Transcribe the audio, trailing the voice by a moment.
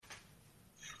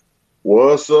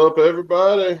What's up,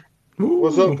 everybody?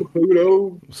 What's up, Ooh,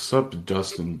 Caputo? what's up,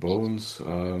 Dustin Bones?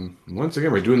 Once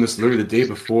again, we're doing this literally the day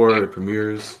before it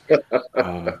premieres.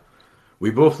 Uh,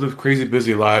 we both live crazy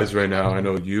busy lives right now. I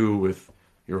know you with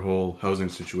your whole housing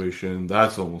situation.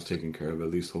 That's almost taken care of,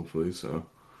 at least hopefully. So,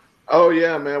 Oh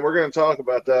yeah, man, we're going to talk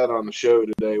about that on the show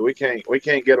today. We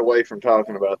can't get away from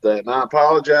talking about that. And I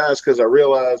apologize because I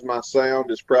realize my sound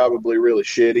is probably really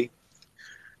shitty.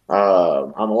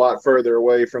 I'm a lot further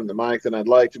away from the mic than I'd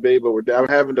like to be, but I'm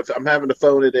having to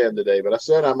phone it in today. But I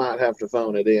said I might have to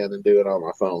phone it in and do it on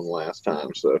my phone last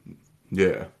time. So,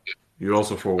 yeah. You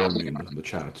also forewarned me in the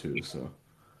chat too. So,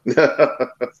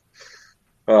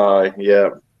 yeah.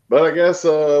 But I guess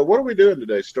what are we doing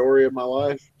today? Story of my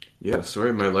life. yeah, Story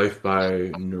of My Life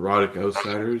by Neurotic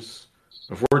Outsiders.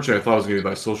 Unfortunately, I thought it was going to be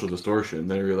by Social Distortion.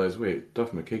 Then I realized, wait,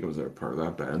 Duff McKagan was never part of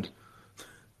that band.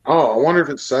 Oh, I wonder if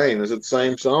it's same. Is it the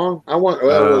same song? I want.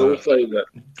 Well, we'll Uh, say that.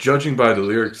 Judging by the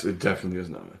lyrics, it definitely is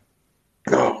not.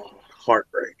 Oh,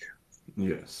 heartbreak.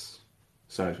 Yes.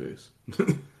 Sideways.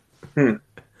 Hmm.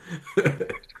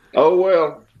 Oh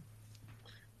well.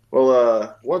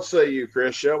 Well, what say you,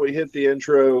 Chris? Shall we hit the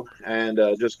intro and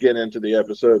just get into the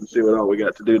episode and see what all we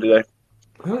got to do today?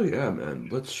 Hell yeah, man.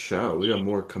 Let's shout. We got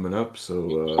more coming up, so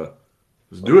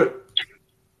let's do it.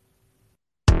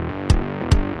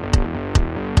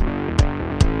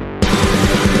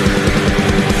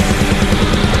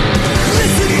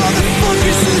 Listen,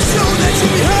 motherfuckers, to the show that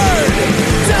should be heard.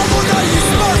 Download on your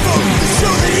smartphone the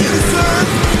show that you deserve.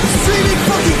 Streaming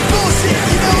fucking bullshit,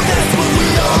 you know that's what we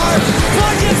are.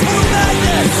 Podcast full of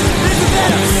madness, isn't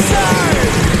that absurd?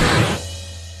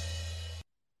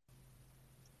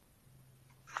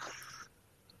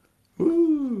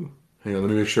 Woo. Hang on, let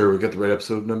me make sure we got the right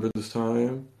episode number this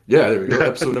time. Yeah, there we go.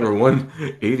 Episode number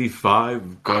 185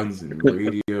 of Guns and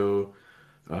Radio.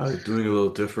 Doing a little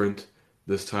different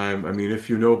this time. I mean, if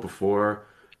you know before,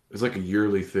 it's like a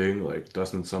yearly thing. Like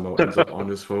Dustin somehow ends up on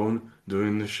his phone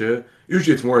doing this shit.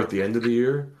 Usually it's more at the end of the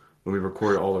year when we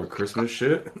record all our Christmas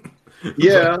shit.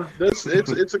 Yeah, But this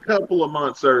it's a couple of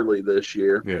months early this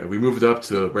year. yeah, we moved up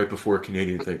to right before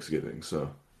Canadian Thanksgiving, so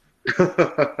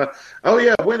Oh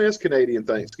yeah, when is Canadian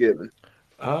Thanksgiving?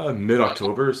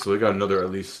 mid-October, so we got another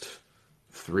at least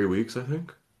 3 weeks, I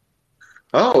think.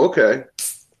 Oh, okay.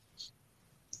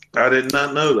 I did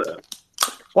not know that.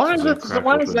 Why is Just it? crack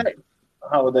Why is open. that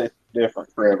holiday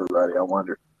different for everybody? I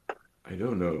wonder. I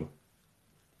don't know.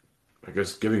 I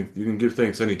guess giving you can give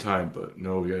thanks anytime, but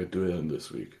no, we gotta do it on this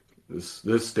week, this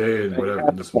day and You whatever in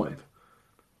have to this plan.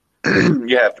 month.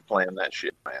 You have to plan that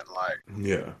shit, man. Like,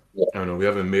 Yeah, yeah. I don't know. We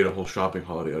haven't made a whole shopping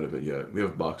holiday out of it yet. We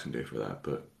have Boxing Day for that,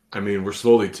 but I mean, we're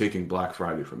slowly taking Black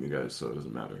Friday from you guys, so it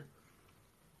doesn't matter.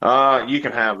 You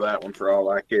can have that one for all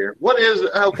I care. What is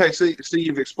okay? See,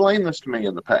 you've explained this to me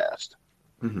in the past,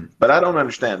 Hmm. but I don't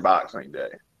understand Boxing Day.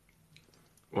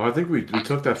 Well, I think we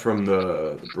took that from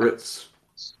the Brits.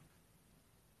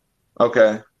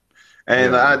 Okay,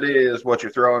 and the Yeah, idea is what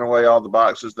you're throwing away all the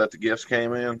boxes that the gifts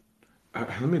came in.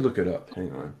 let me look it up.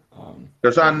 Hang on.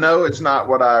 Because I Let know it's not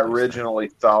what I paste that. originally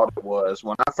thought it was.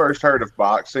 When I first heard of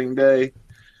Boxing Day,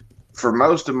 for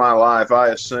most of my life, I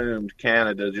assumed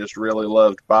Canada just really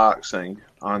loved boxing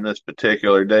on this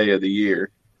particular day of the year,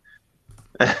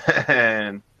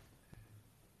 and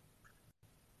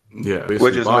Yeah, which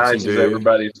basically is Boxing nice as Day.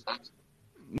 everybody's.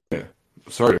 Yeah,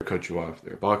 sorry to cut you off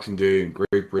there. Boxing Day in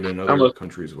Great Britain, other Almost,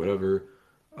 countries, whatever.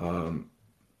 Um,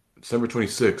 December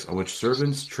 26th, on which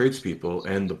servants, tradespeople,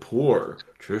 and the poor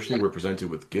traditionally were presented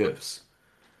with gifts.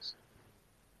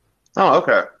 oh,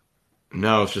 okay.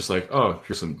 Now it's just like, oh,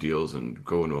 here's some deals and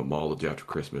go into a mall the day after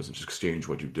Christmas and just exchange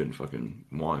what you didn't fucking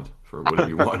want for whatever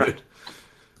you wanted.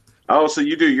 Oh, so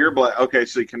you do your Black? Okay,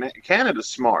 see, Canada's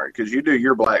smart because you do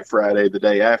your Black Friday the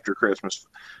day after Christmas,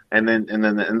 and then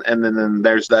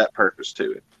there's that purpose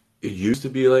to it. It used to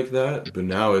be like that, but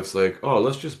now it's like, oh,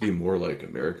 let's just be more like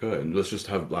America and let's just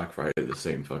have Black Friday the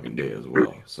same fucking day as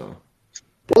well. So,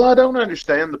 Well, I don't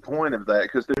understand the point of that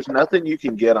because there's nothing you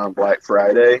can get on Black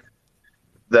Friday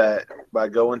that by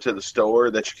going to the store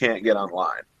that you can't get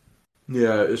online.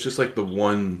 yeah, it's just like the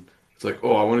one. It's like,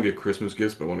 oh, I want to get Christmas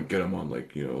gifts, but I want to get them on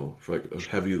like for like a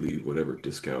heavily whatever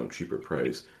discount, cheaper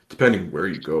price, depending where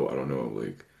you go. I don't know,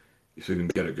 like if you can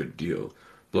get a good deal.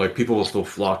 But like people will still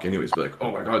flock anyways, be like, oh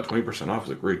my God, 20% off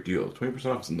is a great deal. 20%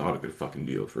 off is not a good fucking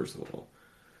deal, first of all.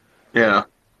 Yeah.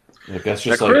 Like that's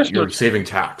Now just like you're Christmas, saving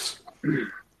tax.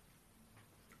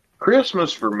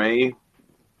 Christmas for me,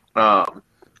 um,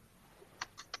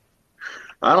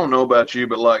 I don't know about you,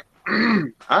 but like,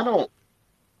 I don't.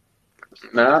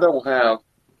 Now I don't have.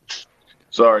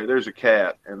 Sorry, there's a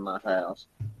cat in my house,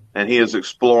 and he is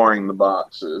exploring the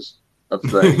boxes. of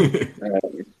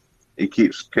things. He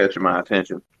keeps catching my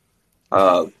attention.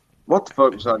 What the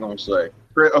fuck was I going to say?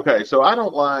 Okay, so I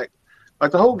don't like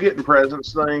the whole getting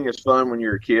presents thing is fun when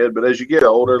you're a kid, but as you get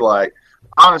older, like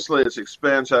honestly, it's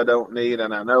expense I don't need,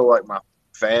 and I know like my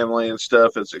family and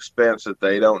stuff, it's expense that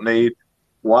they don't need.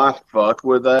 Why fuck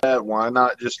with that? Why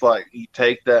not just like you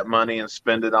take that money and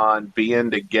spend it on being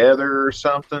together or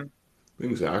something?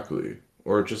 Exactly.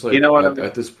 Or just You like know what I mean?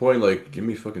 at this point, like give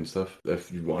me fucking stuff.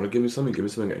 If you want to give me something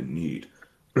I need,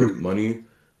 like money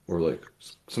or like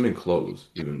something clothes,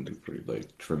 even pretty like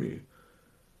for me.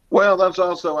 Well, that's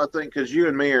also I think because you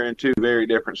and me are in two very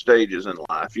different stages in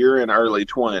life. You're in early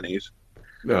 20s,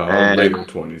 No, I'm and later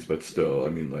 20s, but still, I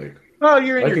mean, like oh,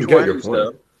 you're in I your can get your 20s point.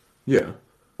 though. Yeah.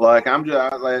 Like I'm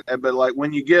just, but like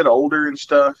when you get older and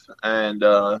stuff, and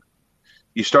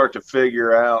you start to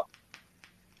figure out.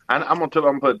 I'm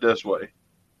gonna put it this way: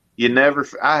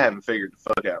 I haven't figured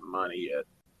the fuck out money yet.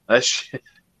 That shit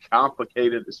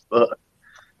complicated as fuck.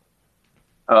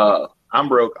 I'm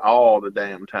broke all the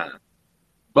damn time,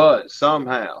 but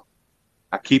somehow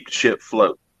I keep the ship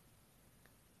floating.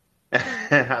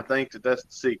 And I think that's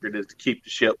the secret is to keep the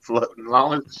ship floating. As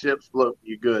long as the ship's floating,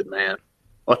 you're good, man.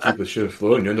 Keep the shit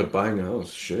afloat and you end up buying a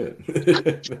house. Shit.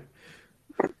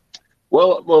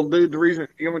 Well, dude, the reason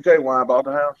you want me to tell you why I bought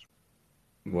the house?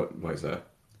 Why is that?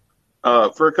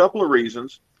 For a couple of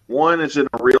reasons. One is in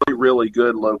a really, really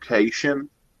good location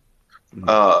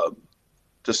Mhm.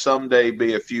 to someday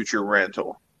be a future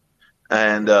rental,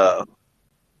 and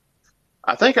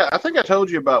I think I told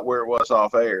you about where it was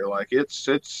off air. Like it's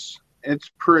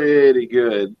pretty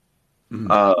good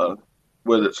Mhm.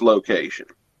 with its location.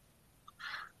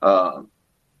 Uh,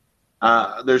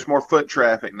 there's more foot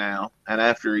traffic now, and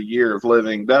after a year of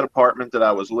living, that apartment that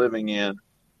I was living in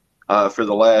for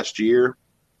the last year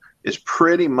is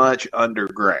pretty much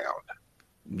underground.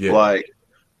 Yeah. Like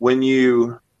when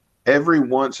you every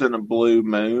once in a blue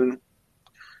moon,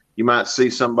 you might see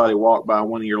somebody walk by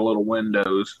one of your little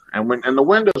windows, and the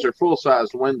windows are full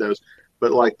sized windows,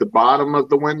 but like the bottom of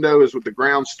the window is what the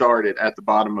ground started at the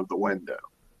bottom of the window,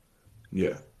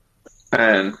 Yeah.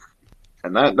 and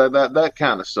that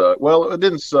kind of sucked. Well, it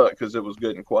didn't suck because it was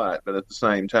good and quiet, but at the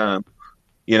same time,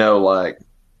 like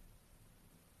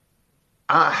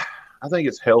I I think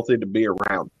it's healthy to be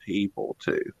around people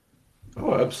too.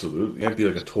 Oh, absolutely. You can't be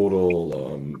like a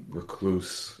total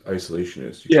recluse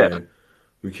isolationist. Yeah.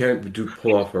 We can't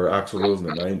pull off our Axl Rose in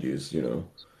the 90s, you know.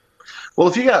 Well,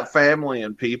 if you got family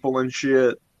and people and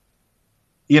shit,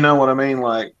 you know what I mean?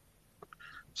 Like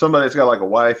somebody that's got like a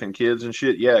wife and kids and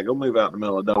shit, yeah, go move out in the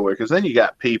middle of nowhere because then you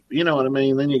got people, you know what I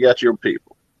mean? Then you got your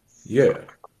people. Yeah.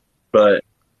 But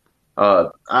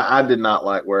I did not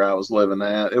like where I was living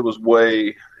at. It wasn't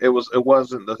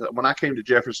when I came to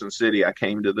Jefferson City, I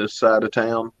came to this side of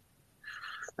town.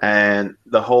 And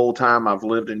the whole time I've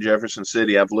lived in Jefferson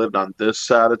City, I've lived on this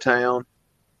side of town.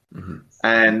 Hmm.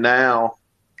 And now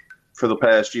for the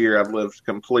past year, I've lived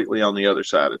completely on the other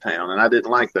side of town. And I didn't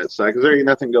like that side because there ain't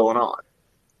nothing going on.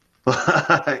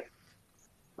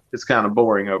 It's kind of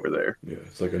boring over there. Yeah.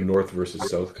 It's like a north versus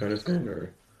south kind of thing,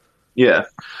 or Yeah.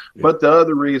 yeah. But the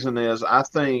other reason is I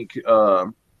think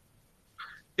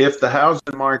if the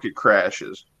housing market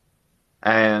crashes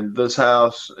and this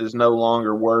house is no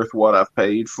longer worth what I've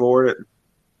paid for it,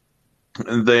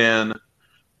 then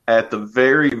at the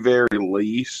very, very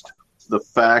least, the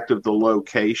fact of the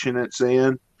location it's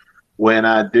in, when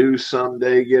I do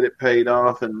someday get it paid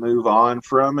off and move on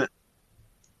from it,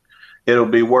 it'll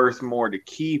be worth more to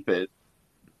keep it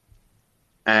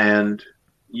and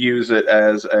use it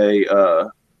as a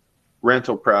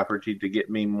rental property to get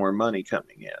me more money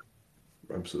coming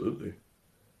in Absolutely.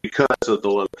 because of the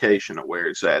location of where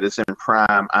it's at. It's in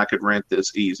prime. I could rent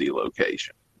this easy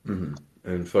location. Hmm.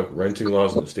 And fuck, renting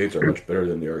laws in the States are much better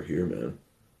than they are here, man.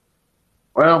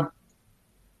 Well,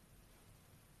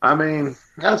 I mean,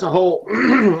 that's a whole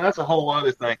that's a whole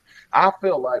other thing. I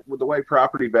feel like with the way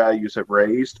property values have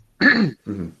raised,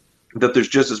 Hmm. that there's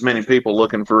just as many people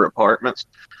looking for apartments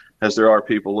as there are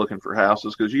people looking for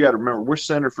houses. Because you got to remember, we're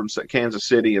centered from Kansas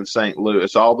City and St.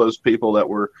 Louis. All those people that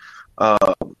were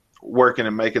working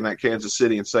and making that Kansas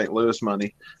City and St. Louis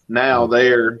money, now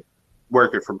they're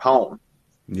working from home,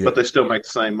 Yeah. but they still make the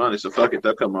same money. So fuck it,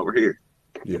 they'll come over here,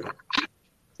 Yeah.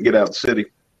 get out of the city,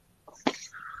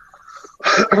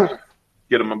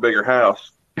 get them a bigger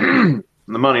house. The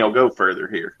money will go further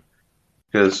here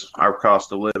because our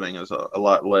cost of living is a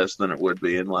lot less than it would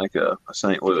be in like a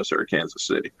St. Louis or a Kansas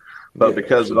City. But Yeah,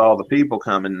 because of absolutely. all the people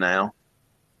coming now,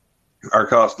 our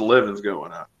cost of living is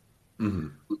going up. Hmm.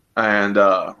 And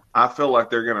I feel like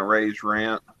they're going to raise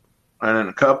rent. And in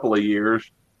a couple of years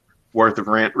worth of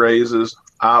rent raises,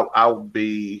 I'll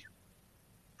be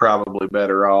probably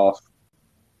better off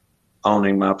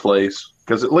owning my place,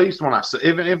 because at least when I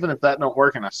even if that don't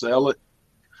work and I sell it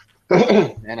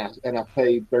and I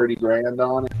paid 30 grand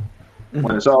on it,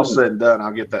 when it's all said and done,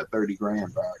 I'll get that 30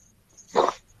 grand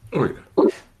back. Oh, yeah.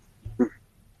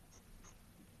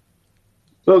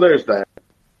 So there's that.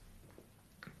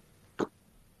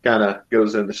 Kind of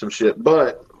goes into some shit,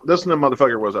 but this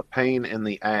motherfucker was a pain in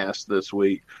the ass this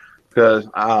week, because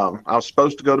I was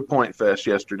supposed to go to Point Fest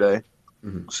yesterday,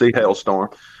 see Hailstorm,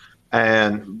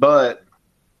 but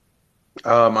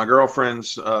my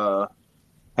girlfriend's had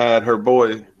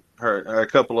a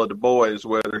couple of the boys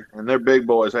with her, and they're big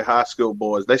boys, they're high school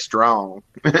boys, they strong,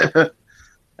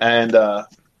 and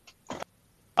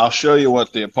I'll show you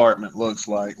what the apartment looks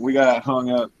like. We got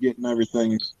hung up getting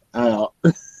everything out.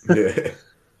 Yeah.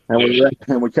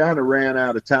 And we kind of ran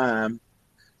out of time,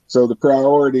 so the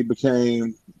priority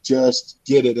became just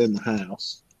get it in the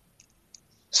house.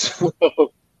 So,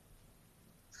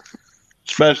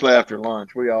 especially after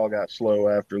lunch, we all got slow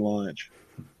after lunch.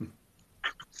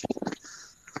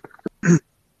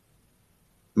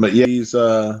 But yeah,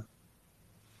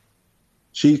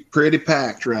 she's pretty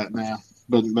packed right now,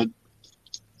 but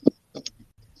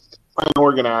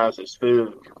unorganized as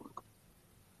food.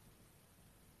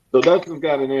 So Dustin's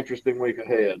got an interesting week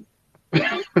ahead.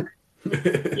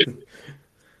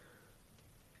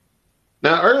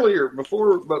 Now, earlier,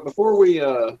 before we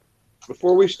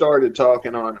started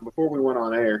talking before we went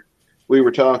on air, we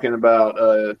were talking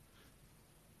about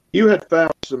you had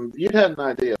an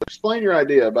idea. Explain your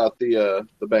idea about the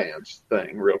bands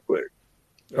thing real quick.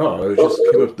 Oh, I just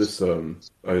came up with this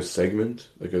a segment,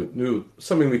 like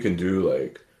something we can do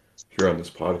like here on this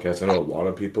podcast. I know a lot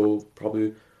of people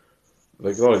probably.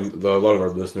 Like a lot of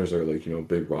our listeners are like,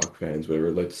 big rock fans,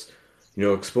 whatever. Let's,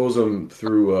 expose them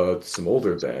through some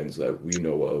older bands that we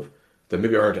know of that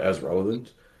maybe aren't as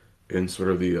relevant in sort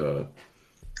of the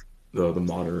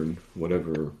modern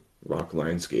whatever rock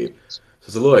landscape. So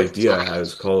it's a little idea I had.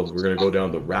 It's called "We're gonna go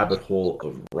down the rabbit hole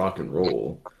of rock and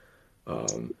roll."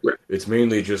 It's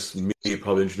mainly just me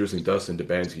probably introducing Dustin to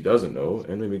bands he doesn't know,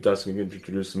 and maybe Dustin can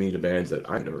introduce me to bands that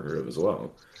I've never heard of as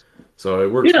well. So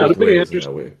it works both ways in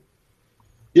that way.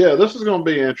 Yeah, this is going to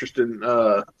be an interesting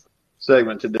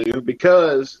segment to do,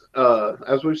 because,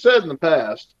 as we've said in the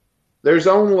past, there's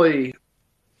only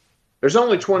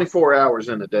 24 hours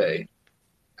in a day.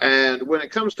 And when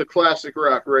it comes to classic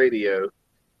rock radio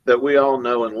that we all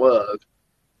know and love,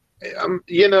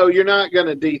 you're not going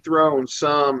to dethrone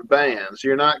some bands.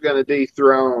 You're not going to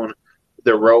dethrone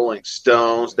the Rolling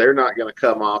Stones. They're not going to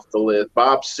come off the list.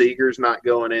 Bob Seger's not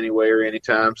going anywhere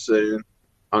anytime soon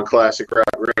on classic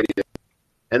rock radio.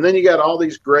 And then you got all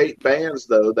these great bands,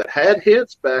 though, that had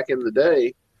hits back in the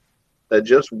day that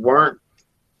just weren't,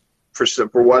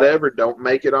 for whatever, don't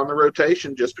make it on the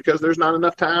rotation just because there's not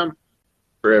enough time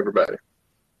for everybody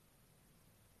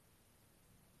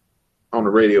on the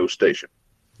radio station.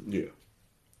 Yeah.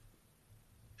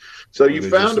 So you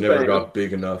found a band. Never got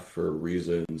big enough for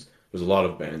reasons. There's a lot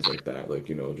of bands like that, like,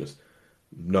 just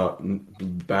not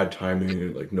bad timing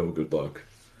and like no good luck.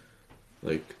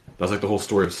 Like that's like the whole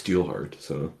story of Steelheart,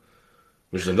 so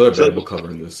which is another band we'll cover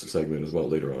in this segment as well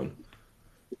later on.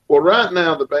 Well, right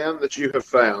now the band that you have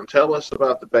found, tell us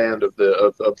about the band of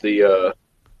the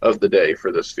day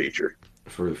for this feature.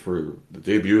 For the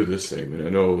debut of this segment,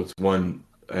 I know it's one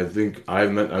I think I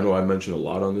know I mentioned a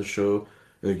lot on this show.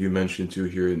 I think you mentioned too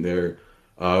here and there.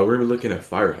 We're gonna be looking at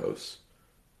Firehouse.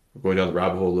 We're going down the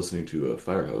rabbit hole listening to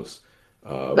Firehouse.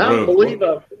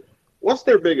 What's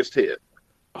their biggest hit?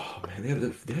 Oh man,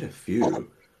 they had a few.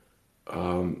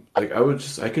 Like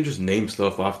I can just name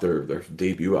stuff off their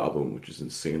debut album, which is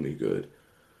insanely good.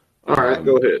 All right,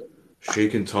 go ahead.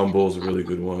 Shake and Tumble is a really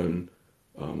good one.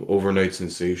 Overnight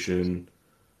Sensation.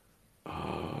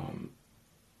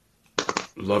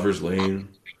 Lover's Lane.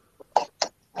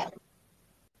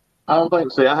 I don't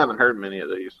think. See, I haven't heard many of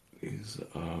these.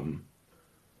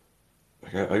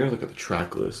 I gotta look at the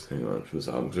track list. Hang on for this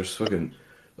album. There's fucking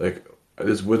like.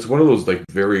 It's one of those like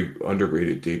very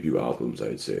underrated debut albums,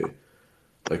 I'd say.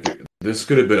 Like this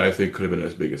could have been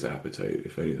as big as Appetite,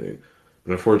 if anything.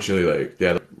 But unfortunately, like they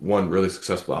had one really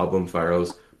successful album,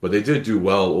 Firehouse, but they did do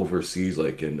well overseas,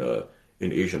 like in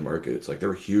Asian markets. Like they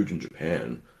were huge in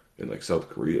Japan and like South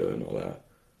Korea and all that.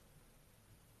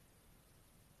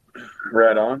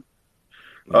 Right on.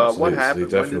 Yeah, what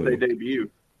happened? When did they debut?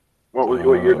 What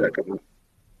year did that come out?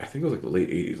 I think it was like the late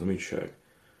 '80s. Let me check.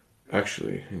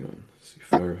 Actually, hang on. Let's see,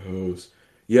 Firehouse.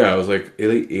 Yeah, it was like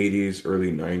late '80s,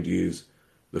 early '90s.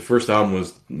 The first album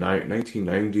was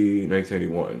 1990,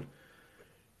 1991.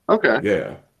 Okay.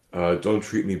 Yeah. Don't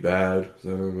Treat Me Bad is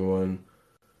another one.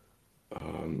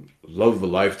 Love of a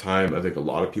Lifetime, I think a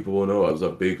lot of people will know. It was a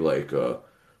big like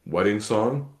wedding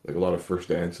song, like a lot of first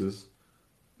dances.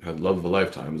 Had Love of a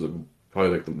Lifetime. It was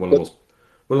probably like one of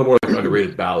the more like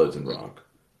underrated ballads in rock.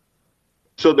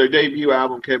 So their debut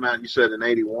album came out, you said, in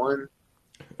 '81.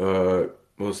 Well,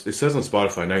 it says on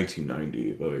Spotify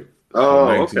 1990, but like from Oh,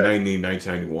 okay. 1990,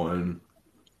 1991.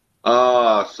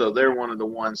 So they're one of the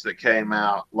ones that came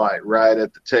out like right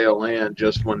at the tail end,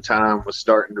 just when time was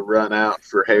starting to run out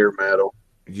for hair metal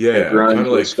and Yeah, kind grunge of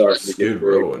was like starting to get Skid big.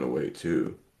 Row in a way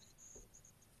too.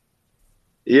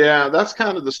 Yeah, that's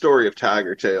kind of the story of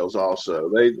Tiger Tales also.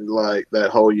 They like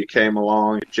that whole you came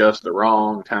along at just the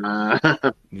wrong time.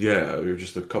 Yeah, we were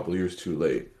just a couple years too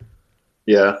late.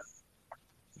 Yeah.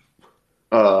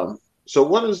 So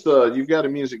what is you've got a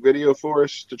music video for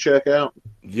us to check out?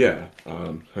 Yeah,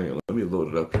 hang on, let me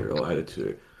load it up here. I'll add it to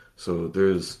it. So I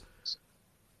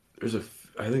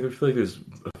feel like there's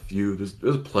a few,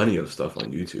 there's plenty of stuff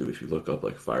on YouTube. If you look up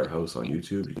like Firehouse on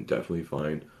YouTube, you can definitely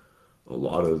find a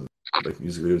lot of like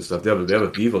music videos and stuff. They have a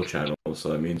Vivo channel, so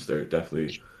that means they're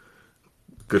definitely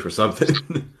good for something.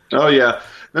 Oh yeah.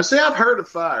 Now see, I've heard of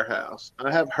Firehouse.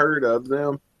 I have heard of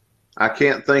them. I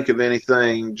can't think of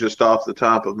anything just off the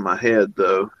top of my head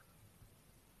though.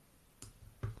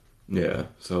 Yeah,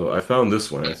 so I found this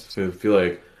one. I feel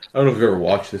like I don't know if you've ever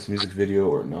watched this music video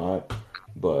or not,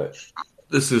 but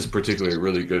this is particularly a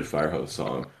really good Firehouse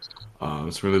song.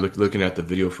 It's really looking at the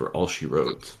video for All She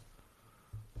Wrote.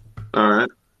 All right.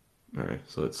 All right,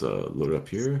 so let's load it up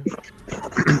here.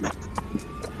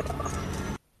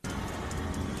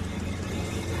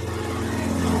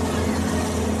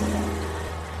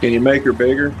 Can you make her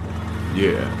bigger?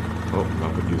 Yeah. Oh,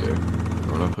 not put you there.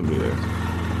 No, not put me there.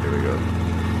 Here we go.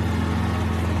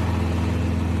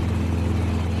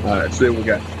 All right, see what we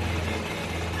got.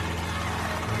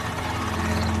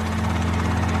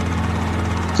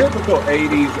 Typical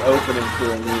 80s opening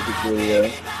to a music video.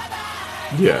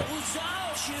 Yeah.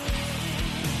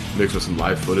 Mixed with some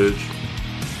live footage.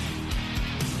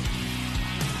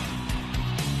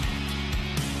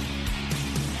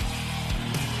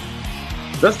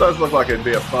 This does look like it'd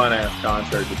be a fun ass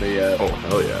concert to be at. Oh,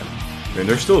 hell yeah. And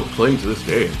they're still playing to this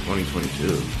day in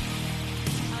 2022.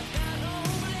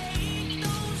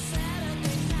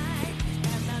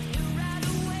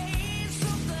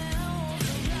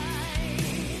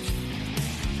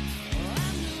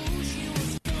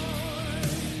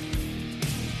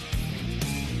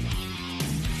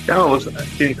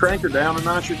 Can you crank her down a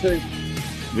notch or two?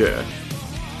 Yeah.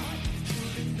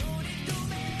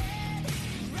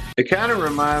 It kind of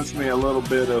reminds me a little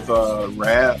bit of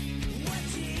Rat.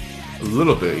 A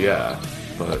little bit, yeah.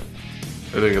 But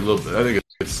I think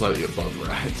it's slightly above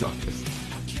Rat on this.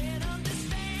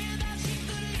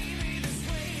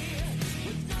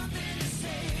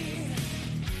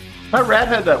 Rat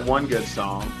had that one good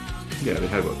song. Yeah, they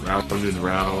had what, Round and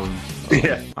Round.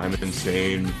 Yeah. I'm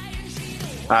Insane.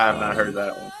 I have not heard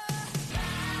that one.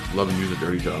 Love and Use a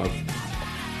Dirty Job.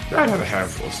 Rat had a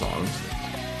handful of songs.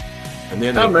 And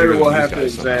then Maybe we'll have to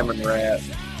examine Rat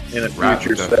in a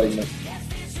future segment.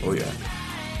 Oh yeah.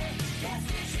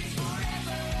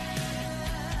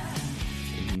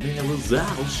 And that was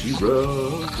all she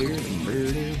wrote.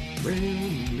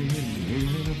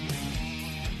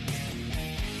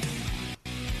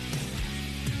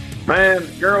 Man,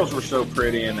 girls were so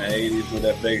pretty in the 80s with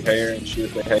that big hair and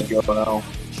shit they had going on.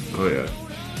 Oh yeah.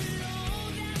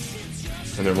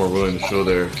 And they're more willing to show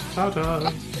their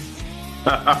tatas.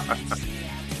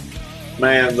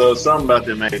 Man, though, something about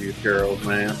them 80s girls,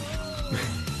 man.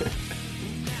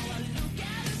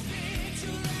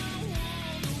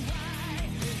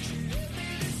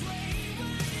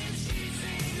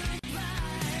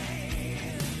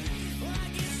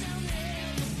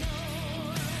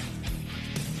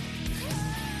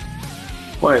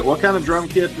 Wait, what kind of drum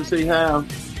kit does he have?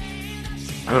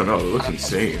 I don't know. It looks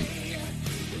insane.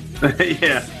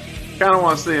 Yeah, kind of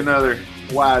want to see another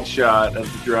wide shot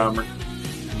of the drummer.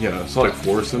 Yeah, I saw like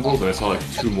 4 cymbals and I saw like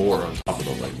 2 more on top of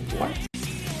them. Like, what?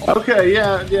 Okay,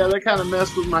 yeah, that kind of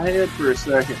messed with my head for a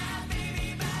second.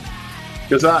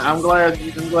 Because I'm glad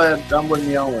I wasn't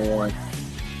the only one.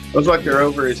 Looks like they're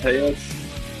over his head.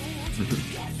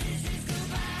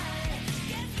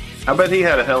 I bet he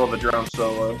had a hell of a drum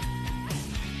solo.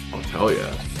 Oh, hell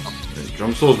yeah. And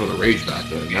drum solos were the rage back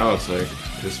then. Now it's like,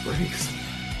 this breaks.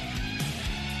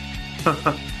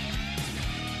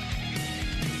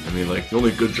 I mean, like, the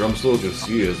only good drum solos you'll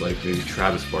see is, like, maybe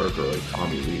Travis Barker or, like,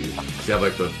 Tommy Lee. They have,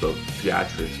 like, the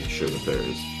theatrics and shit with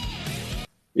theirs.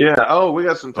 Yeah, oh, we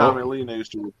got some Tommy Lee news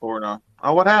to report on.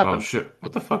 Oh, what happened? Oh, shit.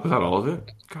 What the fuck was that, all of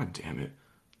it? God damn it.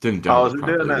 Didn't Oh, download is it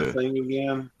properly, doing that did it? thing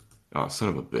again? Oh, son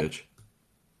of a bitch.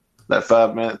 That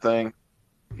 5-minute thing.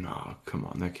 No, come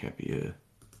on, that can't be it.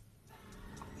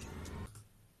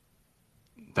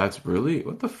 That's really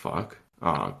what the fuck?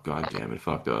 Oh god damn it,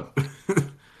 fucked up.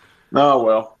 Oh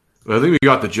well. But I think we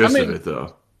got the I gist of mean, it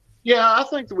though. yeah, I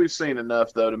think that we've seen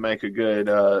enough though to make a good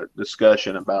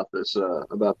discussion about this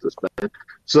band.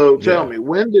 So tell Yeah. me,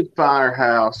 when did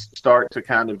Firehouse start to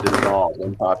kind of dissolve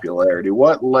in popularity?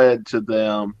 What led to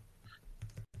them?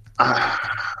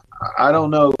 I don't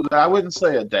know. I wouldn't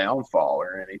say a downfall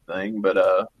or anything,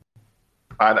 but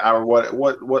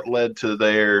what led to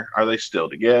their? Are they still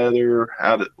together?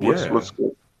 Yeah. What's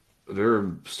good?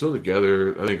 They're still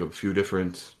together. I think a few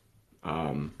different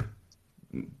um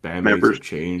bandmates Members? have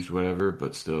changed, whatever,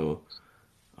 but still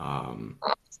um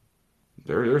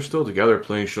they're still together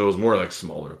playing shows, more like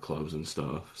smaller clubs and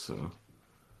stuff. So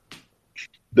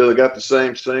Do they got the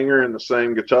same singer and the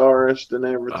same guitarist and the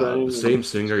everything? same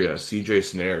singer, yeah, CJ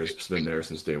Snare has been there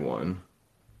since day one.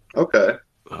 Okay.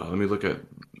 Let me look at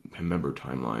member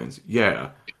timelines.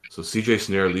 Yeah. So CJ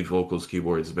Snare, lead vocals,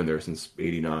 keyboards, has been there since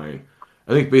 '89.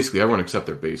 I think basically everyone except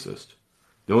their bassist.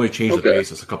 They only changed the Okay.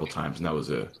 bassist a couple times, and that was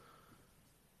it.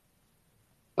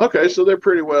 Okay, so they're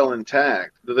pretty well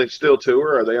intact. Do they still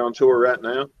tour? Are they on tour right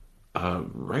now?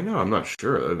 Right now, I'm not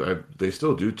sure. They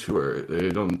still do tour. They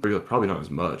don't probably not as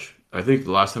much. I think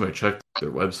the last time I checked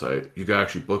their website, you could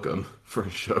actually book them for a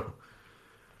show.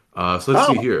 So let's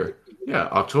see Oh, here. Yeah,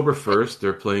 October 1st,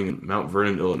 they're playing in Mount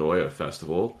Vernon, Illinois, at a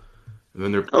festival. And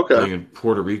then they're okay. playing in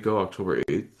Puerto Rico, October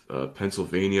 8th,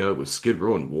 Pennsylvania with Skid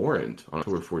Row and Warrant on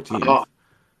October Oh, 14th.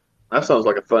 that sounds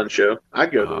like a fun show.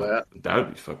 I'd go to that. That would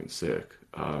be fucking sick.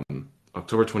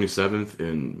 October 27th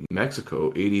in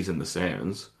Mexico, 80s in the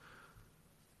Sands.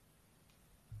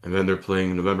 And then they're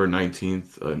playing November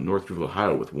 19th in Northfield,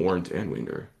 Ohio with Warrant and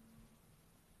Winger.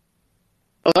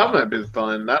 Oh, that might be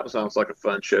fun. That sounds like a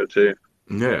fun show too.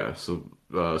 Yeah, so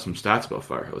some stats about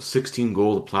Firehouse: 16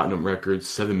 gold, platinum records,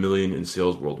 7 million in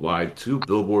sales worldwide, two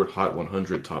Billboard Hot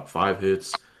 100 top 5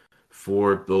 hits,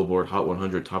 four Billboard Hot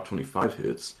 100 top 25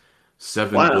 hits,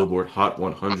 seven Wow. Billboard Hot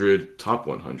 100 top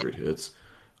 100 hits.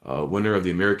 Winner of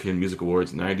the American Music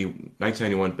Awards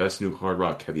 1991 Best New Hard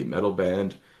Rock Heavy Metal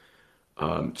Band.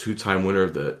 Two-time winner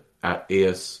of the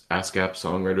ASCAP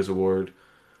Songwriters Award.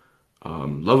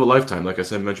 Love a Lifetime, like I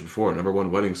said, mentioned before, number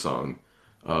one wedding song.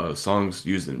 Songs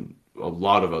used in a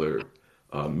lot of other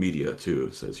media too,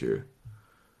 it says here.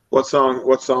 What song?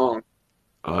 What song?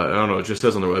 I don't know, it just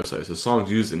says on their website. It says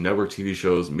songs used in network TV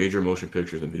shows, major motion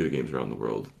pictures, and video games around the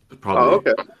world. But Oh,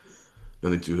 probably okay.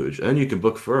 nothing too huge. And you can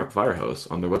book for Firehouse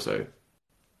on their website.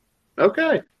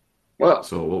 Okay. Well,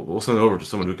 So we'll send it over to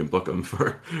someone who can book them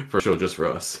for a show just for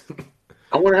us.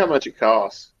 I wonder how much it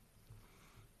costs.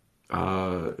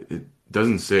 It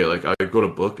doesn't say like I go to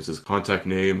book. It says contact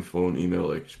name, phone, email.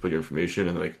 Like just put your information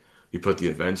and like you put the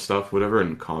event stuff, whatever,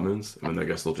 in comments, and then I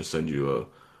guess they'll just send you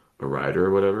a rider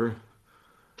or whatever.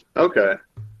 Okay.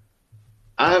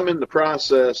 I'm in the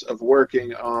process of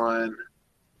working on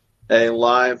a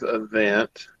live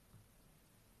event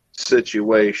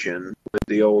situation with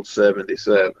the old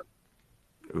 77.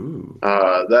 Ooh,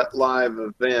 That live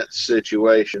event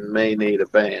situation may need a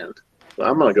band. So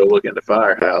I'm gonna go look into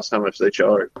Firehouse, how much they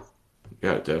charge.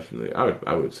 yeah, definitely.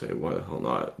 I would say why the hell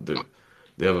not?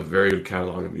 They have a very good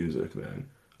catalog of music, man.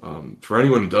 For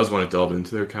anyone who does want to delve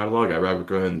into their catalog, I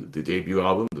recommend the debut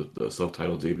album, the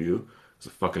self-titled debut. It's a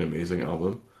fucking amazing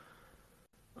album.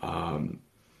 Um,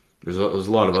 there's a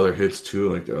lot of other hits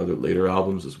too, like their other later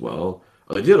albums as well.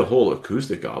 They did a whole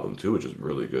acoustic album too, which is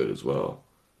really good as well.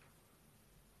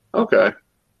 Okay.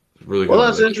 It's really good Well, on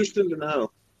that's like interesting to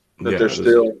know that they're yeah, there's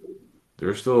still.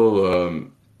 they're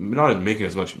still not making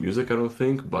as much music, I don't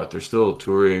think, but they're still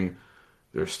touring.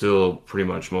 They're still pretty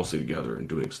much mostly together and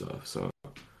doing stuff. So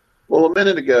Well, a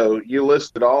minute ago, you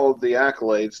listed all of the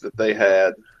accolades that they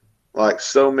had, like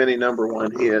so many number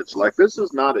one hits. Like, this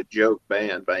is not a joke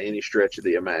band by any stretch of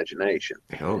the imagination.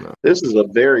 hell no. This is a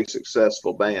very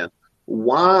successful band.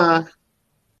 Why?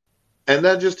 And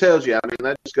that just tells you, I mean,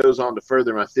 that just goes on to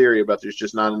further my theory about there's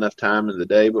just not enough time in the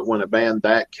day. But when a band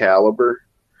that caliber,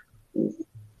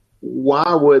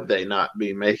 why would they not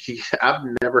be making? I've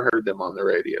never heard them on the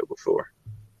radio before.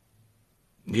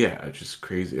 Yeah, it's just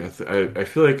crazy. I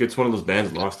feel like it's one of those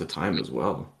bands lost to time as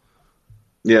well.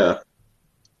 Yeah,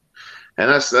 and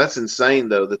that's insane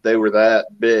though that they were that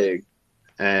big,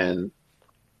 and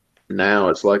now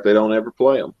it's like they don't ever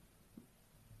play them.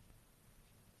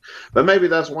 But maybe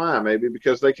that's why. Maybe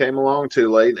because they came along too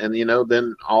late, and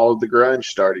then all of the grunge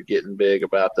started getting big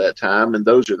about that time, and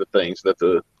those are the things that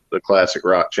the classic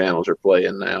rock channels are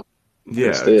playing now. Yeah,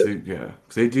 instead. yeah.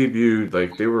 'Cause they debuted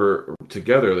like they were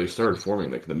together. They started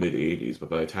forming like in the mid '80s, but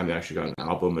by the time they actually got an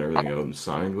album and everything out and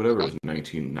signed, whatever, it was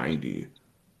 1990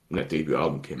 when that debut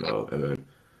album came out, and then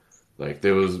like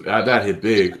there was that hit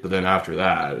big, but then after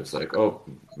that, it's like, oh,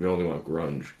 we only want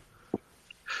grunge.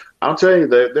 I'll tell you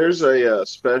that there's a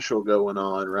special going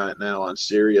on right now on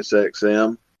Sirius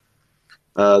XM.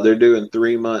 They're doing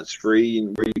 3 months free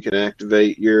where you can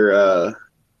activate your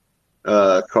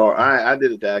car. I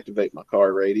did it to activate my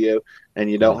car radio, and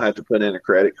you don't Mhm. have to put in a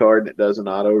credit card, and it doesn't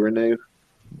auto renew.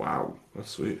 Wow,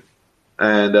 that's sweet.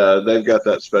 And they've got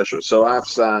that special. So I've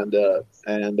signed up,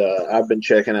 and I've been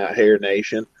checking out Hair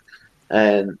Nation,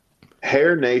 and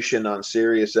Hair Nation on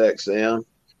Sirius XM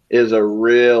is a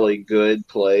really good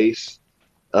place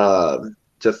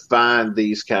to find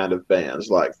these kind of bands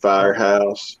like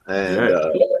Firehouse, and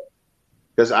Yeah,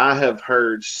 because I have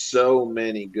heard so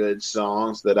many good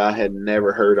songs that I had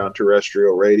never heard on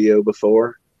terrestrial radio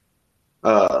before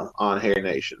on Hair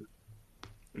Nation.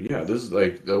 yeah. This is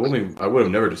like the only I would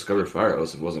have never discovered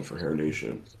Firehouse if it wasn't for Hair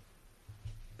Nation.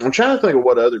 I'm trying to think of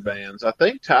what other bands. I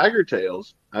think Tiger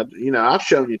Tails. I've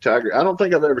shown you Tiger. I don't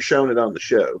think I've ever shown it on the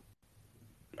show.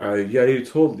 Yeah,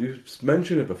 you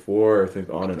mentioned it before. I think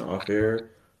on and off air,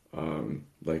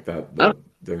 like that I,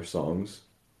 their songs.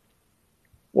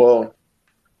 well,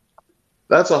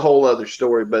 that's a whole other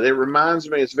story, but it reminds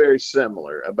me it's very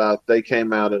similar about they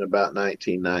came out in about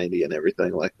 1990 and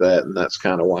everything like that, and that's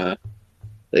kind of why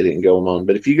they didn't go on.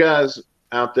 But if you guys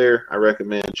out there, I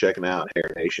recommend checking out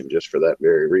Hair Nation just for that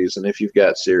very reason. If you've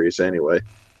got Sirius anyway,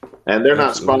 and they're not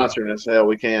Absolutely. sponsoring us, hell,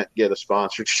 we can't get a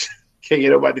sponsor. Can't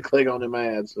get nobody to click on them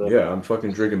ads. So. Yeah, I'm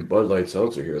fucking drinking Bud Light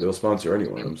Seltzer here. They'll sponsor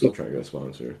anyone. I'm still trying to get a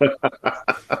sponsor.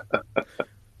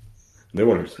 They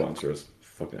want to sponsor us.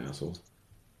 Fucking assholes.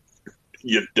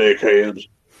 You dickheads.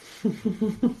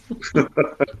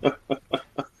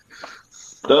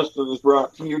 Dustin is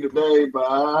brought to you today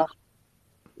by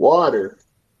water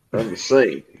from the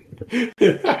sea.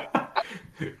 Cocaine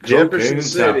Jefferson and tap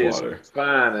City's water.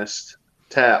 finest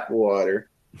tap water.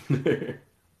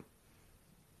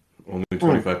 Only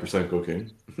 25%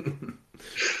 cocaine.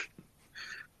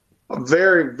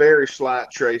 Very, very slight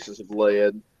traces of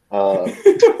lead. A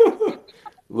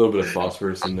little bit of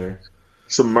phosphorus in there.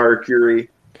 Some mercury.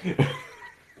 I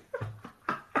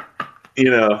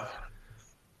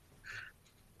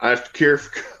have to cure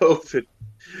for COVID.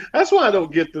 That's why I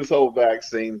don't get this whole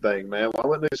vaccine thing, man. Why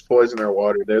wouldn't they just poison our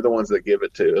water? They're the ones that give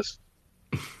it to us.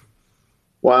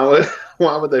 Why would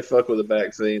why would they fuck with a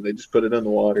vaccine? They just put it in the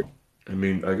water. I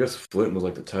mean, I guess Flint was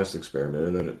like the test experiment,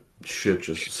 and then shit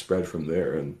just spread from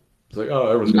there. And it's like, oh,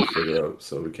 everyone's gonna figure it out,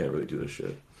 so we can't really do this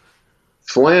shit.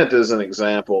 Flint is an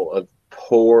example of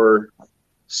poor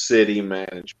city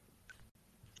management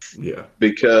Yeah.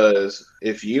 because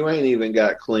if you ain't even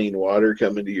got clean water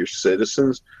coming to your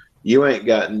citizens, you ain't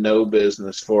got no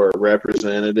business for a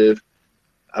representative,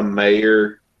 a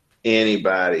mayor,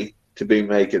 anybody to be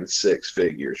making six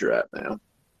figures right now.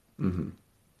 Hmm.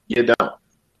 You don't.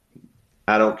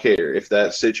 I don't care if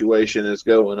that situation is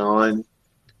going on.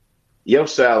 Your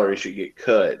salary should get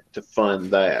cut to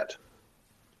fund that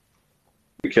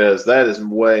because that is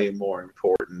way more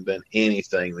important than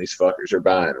anything these fuckers are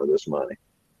buying with this money.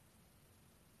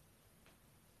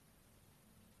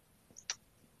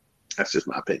 That's just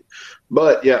my opinion.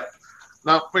 But yeah,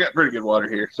 no, we got pretty good water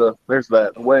here, so there's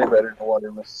that. Way better than the water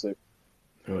in Mississippi.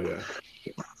 Oh yeah.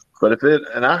 But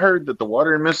and I heard that the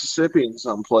water in Mississippi in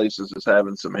some places is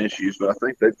having some issues, but I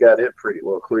think they've got it pretty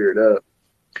well cleared up.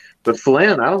 But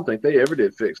Flint, I don't think they ever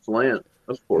did fix Flint.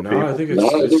 Those poor No, I people.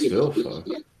 think it's still fucked.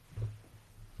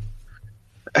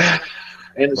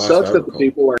 And it Last sucks I that the recall.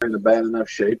 people are in a bad enough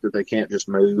shape that they can't just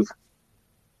move,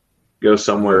 go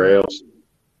somewhere Yeah. else.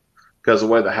 Because of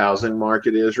the way the housing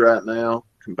market is right now,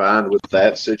 combined with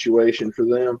that situation for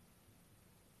them,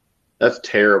 that's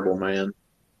terrible, man.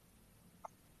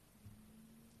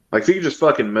 Like, if you could just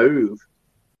fucking move,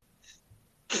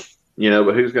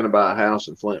 but who's going to buy a house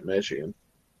in Flint, Michigan?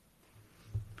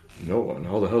 No one.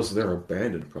 All the houses there are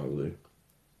abandoned, probably.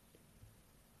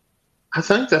 I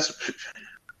think that's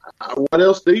what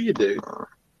else do you do?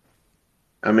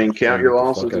 I mean, count your Get the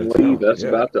losses fuck out and of leave. town. That's Yeah,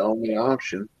 about the only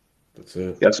option. that's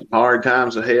it. Got some hard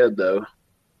times ahead, though.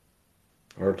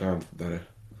 Hard time for that.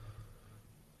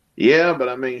 Yeah, but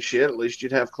I mean, shit, at least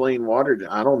you'd have clean water.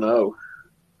 I don't know.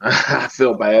 I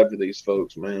feel bad for these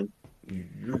folks, man.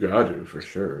 You got to for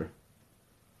sure.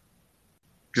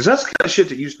 Because that's the kind of shit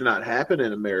that used to not happen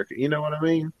in America. You know what I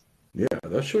mean? Yeah,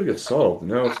 that should get solved.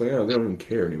 Now it's like, yeah, they don't even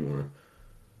care anymore.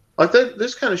 Like,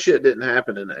 this kind of shit didn't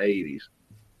happen in the 80s.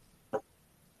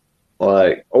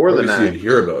 Like, or the Hardly see and 90s.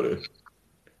 hear about it.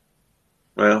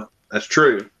 Well, That's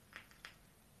true.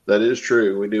 That is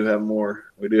true. We do have more.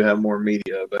 We do have more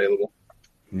media available.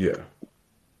 Yeah.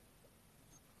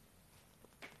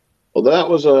 Well, that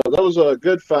was a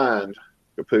good find,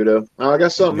 Caputo. Now, I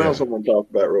got something else Yeah. I'm going to talk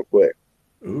about real quick.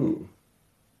 Ooh.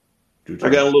 Do I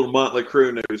got tell. a little Motley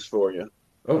Crue news for you.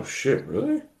 Oh shit!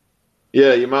 Really?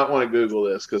 Yeah, you might want to Google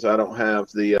this because I don't have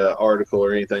the article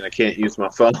or anything. I can't use my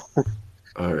phone.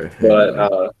 All right. Hang But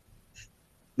on.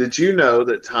 did you know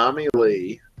that Tommy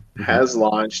Lee Mhm. has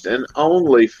launched an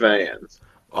OnlyFans?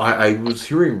 I was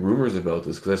hearing rumors about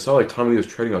this because I saw like Tommy Lee was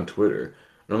trending on Twitter,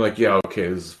 and I'm like, yeah, okay,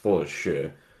 this is full of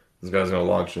shit. This guy's gonna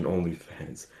launch an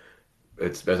OnlyFans.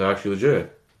 That's actually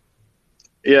legit.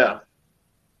 Yeah.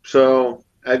 So,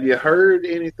 have you heard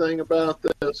anything about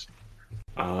this?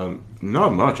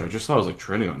 Not much. I just saw it was like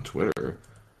trending on Twitter.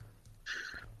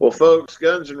 Well, folks,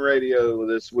 Guns and Radio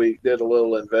this week did a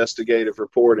little investigative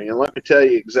reporting, and let me tell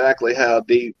you exactly how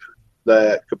deep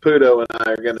that Caputo and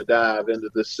I are going to dive into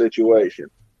this situation.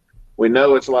 We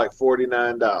know it's like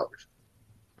 $49.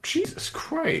 Jesus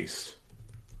Christ.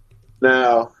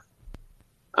 Now,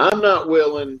 I'm not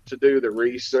willing to do the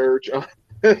research on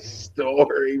this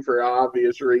story for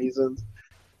obvious reasons,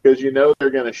 because you know they're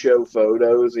going to show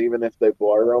photos even if they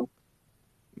blur them.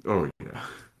 Oh yeah.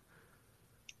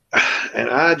 And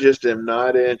I just am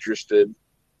not interested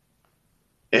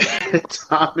in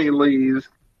Tommy Lee's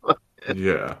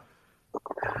Yeah.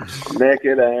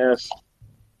 naked ass.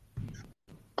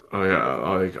 Oh yeah.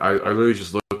 Like I literally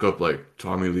just look up like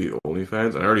Tommy Lee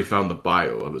OnlyFans, and I already found the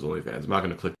bio of his OnlyFans. I'm not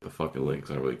gonna click the fucking link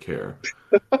 'cause I don't really care.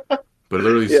 But it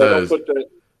literally Yeah, don't says put that.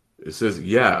 it says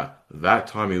yeah that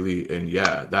Tommy Lee and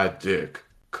yeah that dick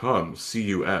come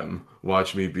cum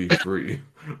watch me be free.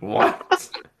 What?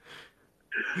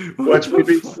 What Watch me the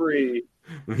be fuck? free.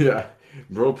 Yeah.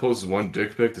 Bro posts one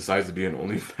dick pic, decides to be an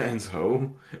OnlyFans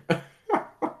hoe.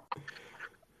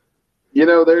 You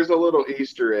know, there's a little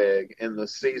Easter egg in the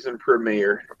season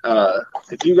premiere.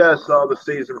 If you guys saw the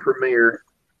season premiere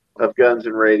of Guns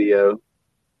and Radio,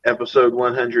 episode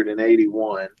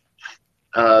 181,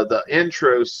 the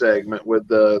intro segment with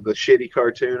the shitty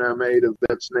cartoon I made of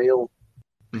Vince Neil,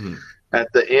 Mhm.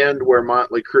 at the end where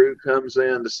Motley Crue comes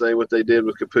in to say what they did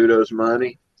with Caputo's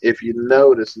money, if you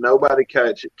notice, nobody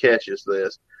catches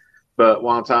this, but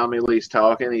while Tommy Lee's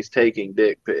talking, he's taking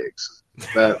dick pics.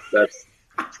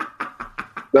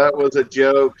 That was a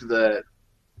joke that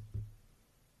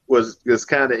was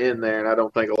kind of in there, and I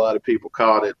don't think a lot of people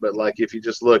caught it. But like, if you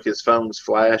just look, his phone's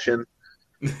flashing,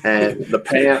 and the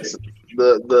pants,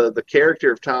 the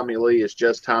character of Tommy Lee is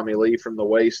just Tommy Lee from the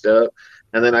waist up.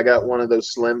 And then I got one of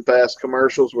those Slim Fast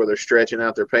commercials where they're stretching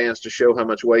out their pants to show how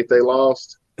much weight they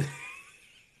lost.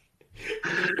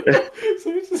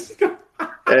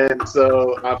 And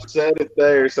so I've set it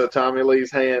there so Tommy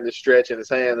Lee's hand is stretching his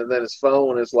hand, and then his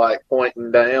phone is like pointing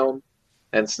down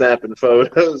and snapping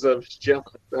photos of his junk.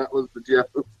 That was the joke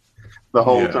the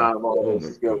whole Yeah. time all Oh this my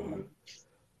is going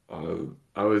god.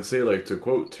 I would say, like, to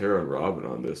quote Tara and Robin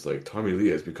on this, like, Tommy Lee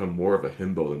has become more of a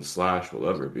himbo than Slash will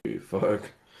ever be. Fuck.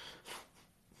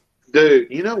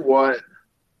 Dude, you know what?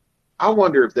 I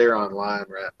wonder if they're online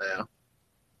right now.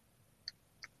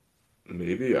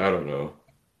 Maybe? I don't know.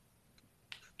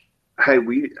 Hey,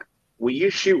 will you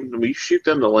shoot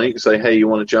them the link and say, hey, you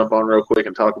want to jump on real quick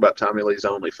and talk about Tommy Lee's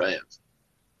OnlyFans?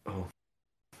 Oh,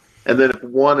 And then if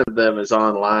one of them is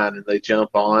online and they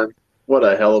jump on, what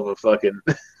a hell of a fucking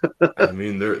I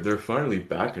mean, they're finally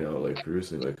back now, like,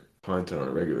 producing, like, content on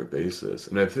a regular basis.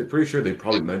 And I'm pretty sure they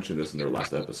probably mentioned this in their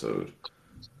last episode.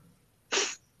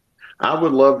 I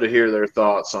would love to hear their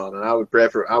thoughts on it. I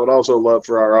would also love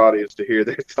for our audience to hear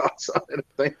their thoughts on it.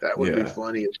 I think that would be Yeah.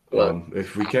 funny as fuck.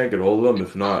 If we can't get hold of them,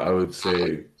 if not, I would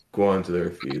say go on to their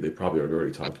feed. They probably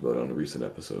already talked about it on a recent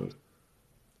episode.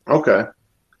 Okay.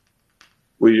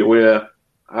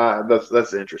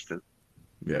 That's interesting.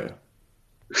 Yeah.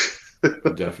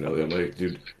 Definitely. I'm like,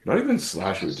 dude, not even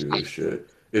Slash would do this shit.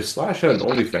 If Slash had an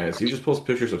OnlyFans, he'd just post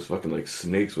pictures of fucking like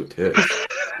snakes with tits.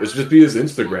 It should just be his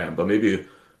Instagram, but maybe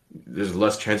there's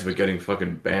less chance of it getting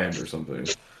fucking banned or something.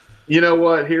 You know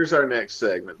what? Here's our next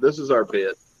segment. This is our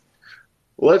bit.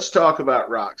 Let's talk about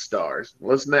rock stars.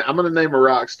 I'm going to name a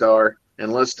rock star,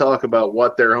 and let's talk about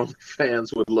what their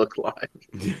OnlyFans would look like.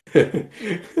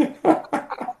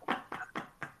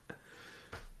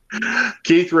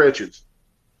 Keith Richards.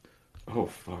 Oh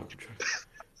fuck.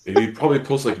 He'd probably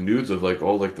post like nudes of like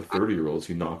all like the 30-year-olds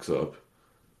he knocks up.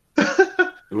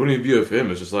 It wouldn't even be of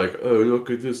him. It's just like, oh, look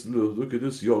at this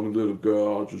young little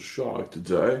girl I just shot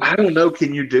today. I don't know.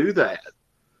 Can you do that?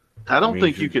 I don't mean,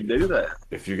 think if you can do that.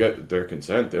 If you get their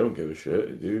consent, they don't give a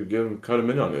shit. You cut them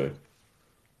in on it.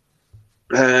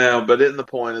 But isn't the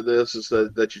point of this is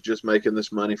that you're just making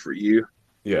this money for you?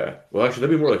 Yeah. Well, actually,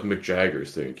 that'd be more like Mick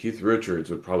Jagger's thing. Keith Richards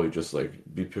would probably just like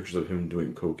be pictures of him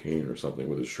doing cocaine or something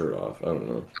with his shirt off. I don't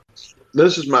know.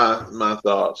 This is my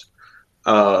thoughts.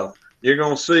 You're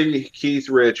gonna see Keith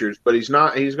Richards, but he's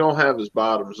not. He's gonna have his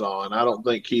bottoms on. I don't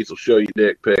think Keith will show you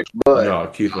dick pics, but No,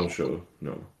 Keith won't show.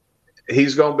 No.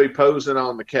 he's gonna be posing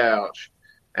on the couch.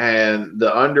 And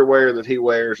the underwear that he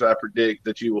wears, I predict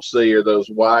that you will see are those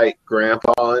white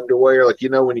grandpa underwear. Like,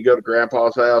 when you go to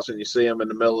grandpa's house and you see him in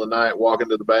the middle of the night walking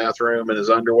to the bathroom in his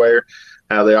underwear,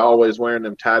 how they always wearing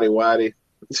them tighty whitey.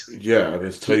 Yeah,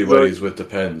 it's tighty whities with the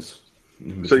pens.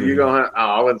 So you're going to have,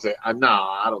 I wouldn't say, no,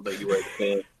 I don't think you wear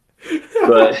the pens.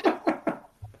 But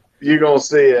you're going to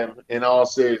see him in all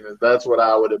seriousness. That's what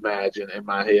I would imagine in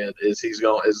my head is is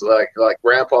like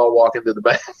grandpa walking to the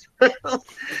bathroom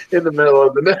in the middle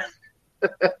of the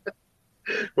night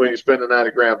when you spend the night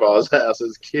at grandpa's house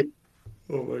as a kid.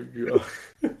 Oh my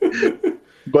God.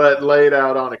 But laid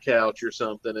out on a couch or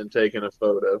something and taking a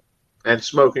photo and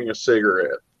smoking a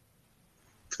cigarette.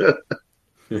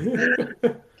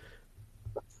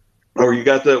 Or you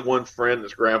got that one friend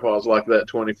that's grandpa's like that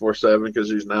 24/7 because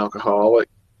he's an alcoholic.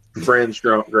 Friend's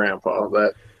drunk grandpa.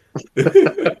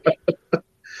 That.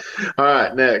 All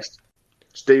right, next.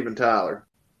 Steven Tyler.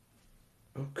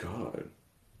 Oh God.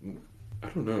 I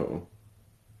don't know.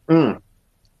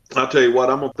 I'll tell you what,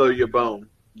 I'm going to throw you a bone.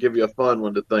 Give you a fun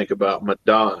one to think about.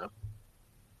 Madonna.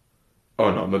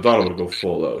 Oh no, Madonna would go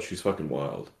full out. She's fucking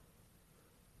wild.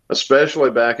 Especially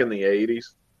back in the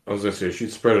 80s. I was gonna say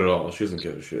she'd spread it all. She doesn't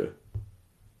give a shit.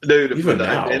 Dude, Even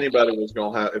now. if anybody was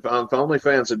going to have, if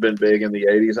OnlyFans had been big in the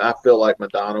 80s, I feel like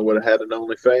Madonna would have had an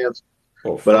OnlyFans.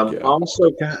 Oh, But fuck I'm yeah. also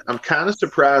I'm kind of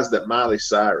surprised that Miley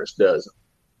Cyrus doesn't.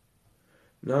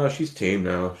 No, she's tame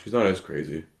now. She's not as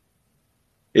crazy.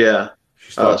 Yeah.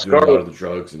 She stopped doing a lot Scarlett, of the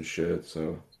drugs and shit,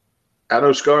 so. I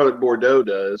know Scarlett Bordeaux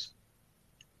does.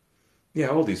 Yeah,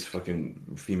 all these fucking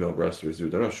female wrestlers, dude,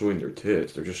 they're not showing their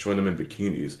tits. They're just showing them in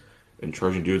bikinis and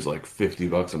charging dudes like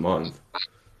 $50 a month.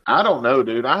 I don't know,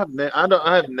 dude. I have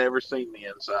never seen the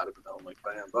inside of an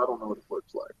OnlyFans. I don't know what it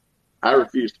looks like. I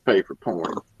refuse to pay for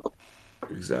porn.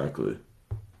 Exactly.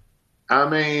 I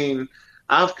mean,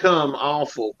 I've come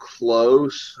awful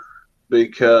close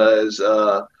because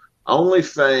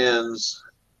OnlyFans,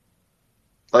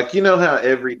 like, you know how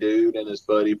every dude and his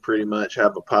buddy pretty much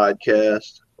have a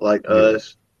podcast like Yeah.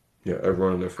 us? Yeah,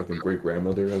 everyone and their fucking great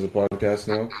grandmother has a podcast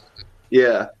now.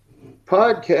 Yeah.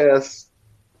 Podcasts,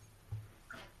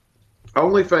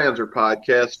 OnlyFans are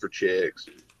podcasts for chicks.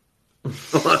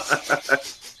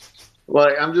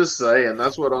 Like, I'm just saying,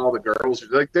 that's what all the girls are.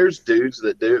 Like, there's dudes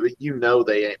that do it. You know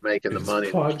they ain't making the It's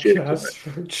money. that chicks are podcast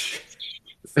for chicks.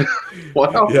 making.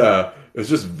 Well, Yeah, it's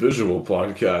just visual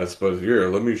podcasts, but here,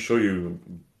 let me show you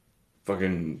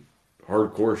fucking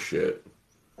hardcore shit.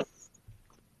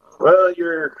 well,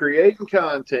 you're creating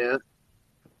content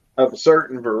of a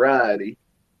certain variety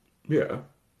Yeah.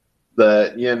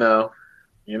 that,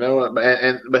 what,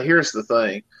 but here's the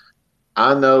thing.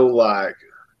 I know, like,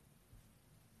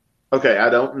 okay, I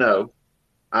don't know.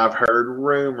 I've heard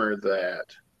rumor that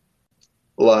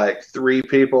like 3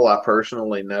 people I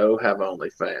personally know have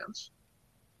OnlyFans.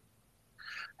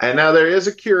 And now there is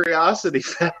a curiosity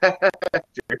factor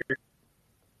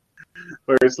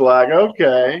where it's like,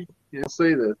 okay, you'll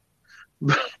see this.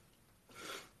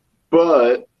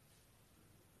 But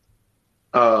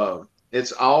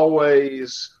it's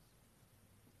always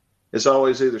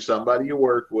either somebody you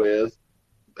work with,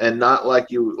 and not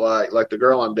like you like the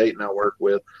girl I'm dating I work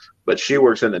with, but she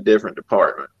works in a different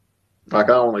department. Like,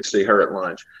 I only see her at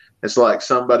lunch. It's like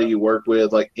somebody you work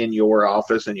with, like in your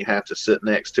office, and you have to sit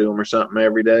next to them or something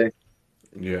every day.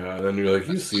 Yeah, and then you're like,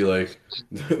 you see like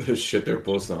the shit they're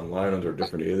posting online under a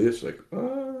different alias, like,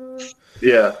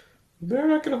 Yeah. they're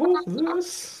not gonna hold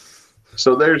this.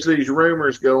 So there's these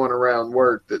rumors going around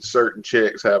work that certain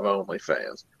chicks have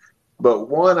OnlyFans. But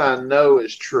one I know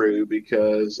is true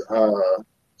because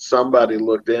somebody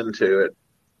looked into it.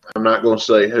 I'm not going to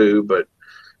say who, but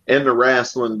in the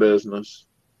wrestling business,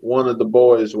 one of the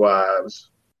boys' wives,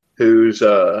 who's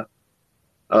a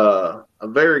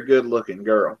very good-looking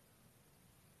girl.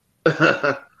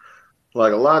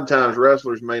 Like, a lot of times,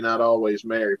 wrestlers may not always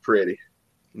marry pretty.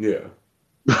 Yeah.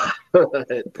 But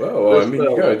Well, I this mean, you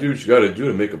fella- gotta do what you gotta do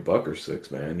to make $1 or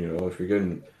 $6, man. You know, if you're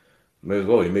getting, may as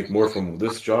well you make more from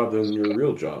this job than your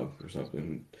real job or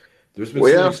something. There's been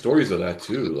Well, so yeah. many stories of that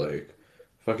too, like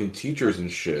fucking teachers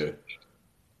and shit,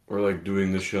 or like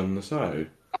doing this shit on the side.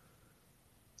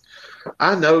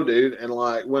 I know, dude. And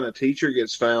like when a teacher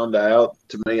gets found out,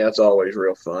 to me, that's always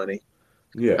real funny.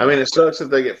 Yeah, I mean, it sucks if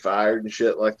they get fired and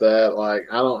shit like that. Like,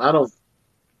 I don't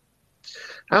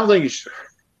I don't think you should.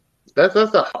 That's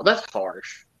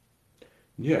harsh.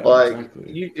 Yeah, Like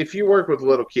exactly. if you work with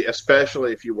little kids,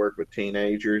 especially if you work with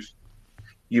teenagers,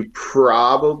 you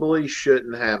probably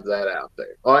shouldn't have that out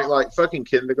there. Like fucking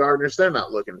kindergartners, they're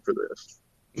not looking for this.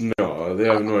 No, they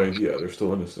have no idea. They're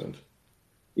still innocent.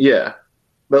 Yeah,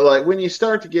 but like when you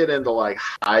start to get into like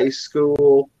high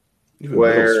school, Even middle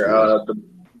where school. the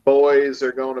boys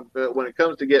are going to, when it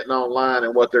comes to getting online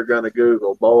and what they're going to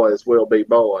Google, boys will be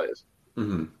boys,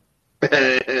 Hmm.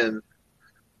 and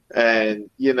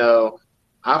you know,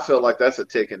 I feel like that's a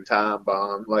ticking time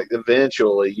bomb. Like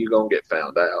eventually, you're gonna get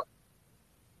found out.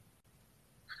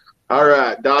 All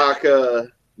right, Doc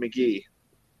McGee.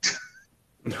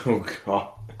 Oh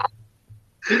god.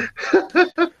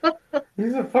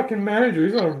 He's a fucking manager.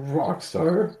 He's not a rock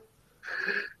star.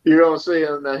 You're gonna see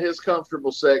him now. His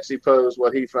comfortable, sexy pose.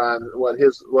 What he finds, what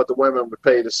the women would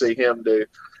pay to see him do,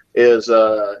 is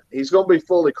he's gonna be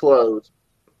fully clothed,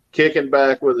 kicking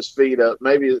back with his feet up.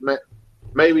 Maybe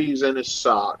he's in his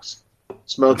socks,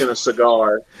 smoking a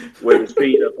cigar with his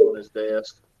feet up on his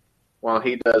desk while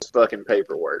he does fucking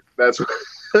paperwork. That's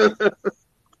what.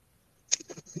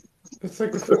 It's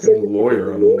like a fucking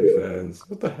lawyer on OnlyFans.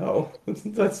 What the hell?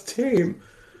 That's tame.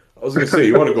 I was gonna say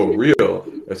you want to go real.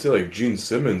 I'd say like Gene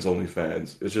Simmons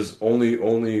OnlyFans. It's just only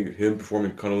him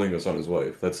performing cunnilingus on his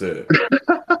wife. That's it.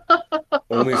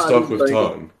 Only I stuff didn't with think.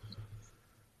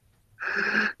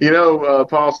 tongue.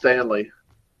 Paul Stanley.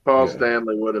 Paul Yeah.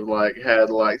 Stanley would have like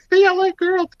had like, see, I like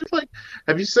girls. It's like,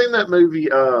 have you seen that movie?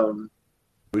 It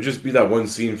would just be that one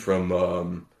scene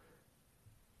from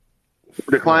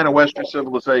Decline of Western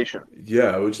Civilization.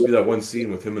 yeah, it would just be that one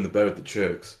scene with him in the bed with the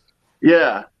chicks.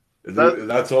 Yeah, that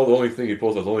That's all the only thing he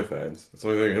posts on OnlyFans. That's the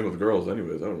only thing of him with girls,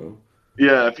 anyways. I don't know.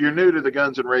 yeah. If you're new to the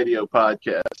Guns and Radio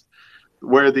podcast,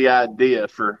 where the idea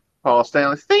for Paul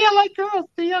Stanley, see, I like girls.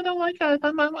 See, I don't like guys.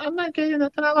 I'm not gay or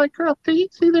nothing. I like girls. See,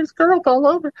 there's girls all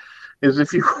over. Is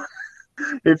if you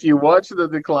if you watch the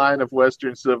decline of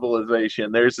Western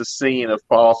civilization, there's a scene of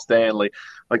Paul Stanley,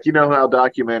 like you know how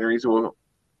documentaries will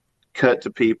cut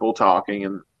to people talking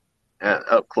and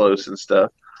up close and stuff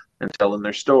and telling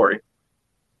their story.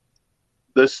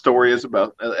 This story is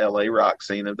about the LA rock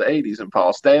scene of the 80s, and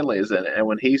Paul Stanley is in it. And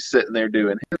when he's sitting there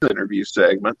doing his interview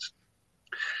segments,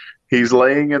 he's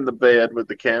laying in the bed with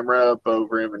the camera up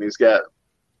over him, and he's got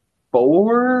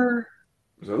four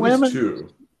There's at least women. two.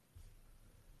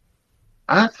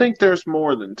 I think there's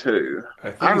more than two. I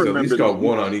think I he's at least remember got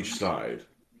one on each side.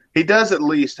 he does at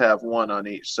least have one on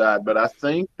each side, but I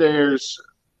think there's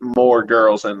more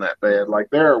girls in that bed. Like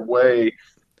there are way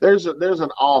there's an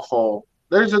awful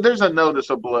there's a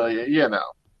noticeable Okay,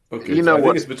 you so know I think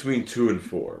what it's between 2 and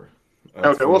 4. That's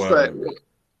okay from what I remember.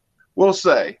 we'll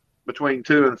say between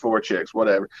two and four chicks,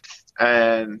 whatever.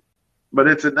 And but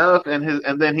it's enough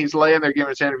and then he's laying there giving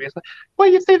his interview. He's like, well,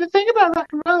 you see the thing about rock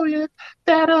and roll is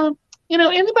that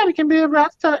anybody can be a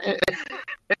rock star.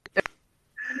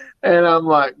 And I'm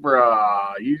like,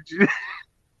 bruh,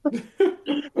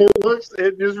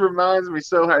 it just reminds me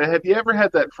so hard. Have you ever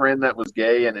had that friend that was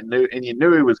gay and you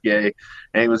knew he was gay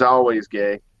and he was always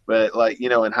gay, but like,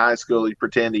 in high school you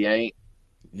pretend he ain't,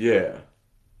 Yeah.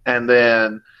 and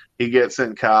then he gets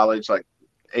in college like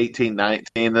 18,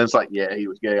 19, then it's like, yeah, he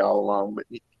was gay all along, but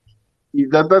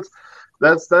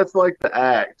that's like the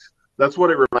act. That's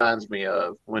what it reminds me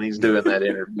of when he's doing that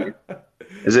interview.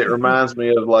 Is it reminds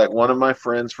me of like one of my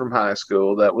friends from high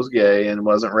school that was gay and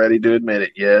wasn't ready to admit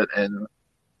it yet, and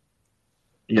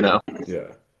you know, Yeah.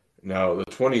 Now, the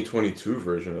 2022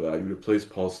 version of that, you replace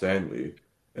Paul Stanley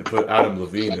and put Adam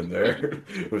Levine in there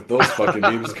with those fucking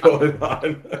memes going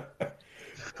on.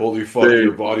 Holy fuck, dude.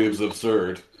 your body is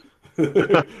absurd.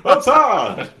 What's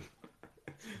on?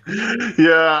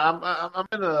 Yeah,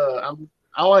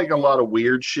 I like a lot of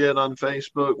weird shit on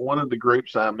Facebook. One of the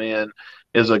groups I'm in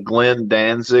is a Glenn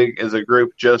Danzig, is a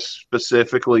group just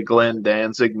specifically Glenn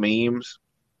Danzig memes.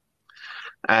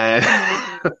 And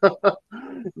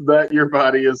that your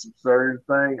body is absurd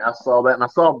thing. I saw that, and I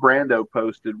saw Brando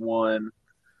posted one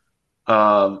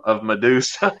of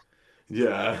Medusa.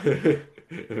 Yeah.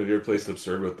 And then you replaced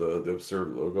absurd with the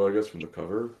absurd logo, I guess, from the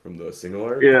cover, from the single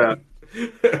art. Yeah.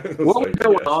 It was What was like,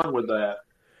 going yes. on with that?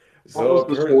 What So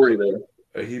was the story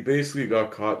there? he basically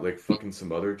got caught like fucking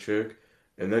some other chick,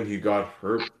 and then he got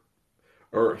hurt,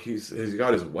 or he's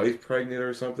got his wife pregnant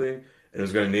or something, and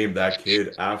was gonna name that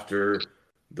kid after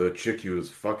the chick he was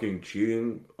fucking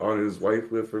cheating on his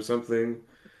wife with or something.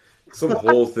 Some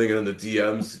whole thing, and then the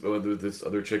DMs whether this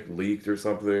other chick leaked or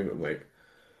something. I'm like,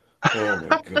 oh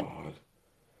my god.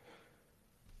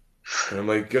 And I'm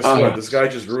like, guess what? This guy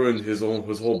just ruined his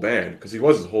whole band because he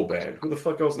was his whole band. Who the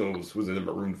fuck else knows who's in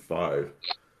Maroon 5?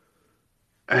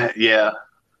 Yeah.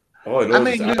 All I know I is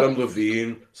mean, it's dude, Adam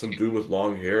Levine, some dude with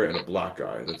long hair, and a black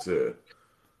guy. That's it.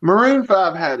 Maroon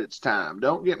 5 had its time.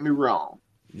 Don't get me wrong.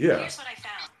 Yeah. Here's what I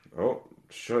found. Oh,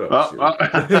 shut up, Oh,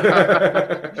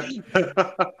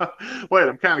 Siri. Wait,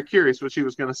 I'm kind of curious what she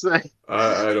was going to say.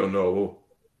 I don't know.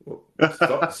 Well,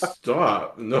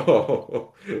 stop.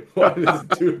 No. Why does it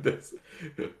do this?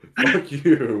 Fuck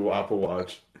you, Apple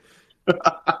Watch.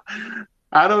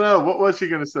 I don't know. What was she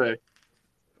going to say?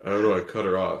 I don't know. I cut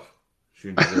her off. She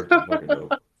didn't deserve to fucking know.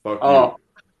 Fuck Oh, you.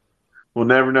 we'll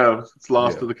never know. It's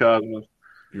lost Yeah. to the cosmos.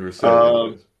 You were saying Um,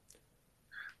 anyways.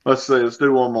 let's see. Let's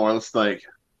do one more. Let's think.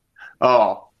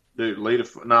 Oh, dude, Lita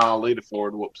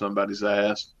Ford whooped somebody's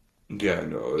ass. Yeah,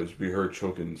 no. It'd be her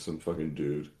choking some fucking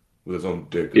dude with his own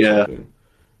dick or Yeah, something.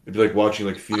 It'd be like watching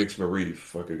like Phoenix Marie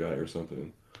fuck a guy or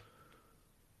something.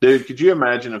 dude, could you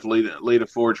imagine if Lita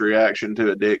Ford's reaction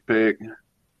to a dick pic?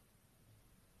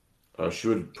 She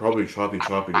would probably choppy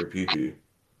your pee-pee.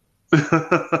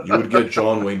 You would get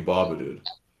John Wayne Bobbited.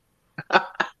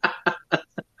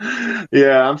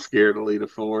 Yeah, I'm scared of Lita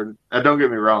Ford. Don't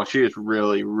get me wrong; she is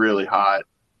really, really hot.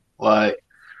 Like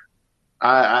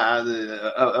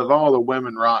of all the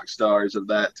women rock stars of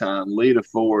that time, Lita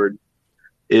Ford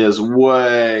is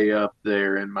way up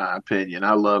there in my opinion.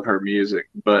 I love her music,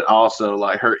 but also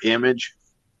like her image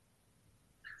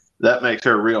that makes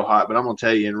her real hot. But I'm gonna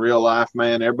tell you, in real life,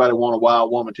 man, everybody want a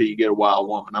wild woman till you get a wild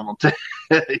woman. I'm gonna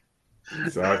tell you,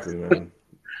 Exactly, man.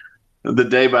 the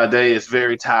day by day is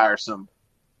very tiresome.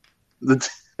 The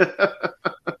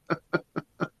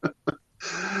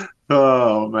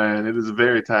oh man, it is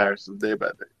very tiresome day by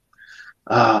day.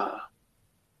 Uh,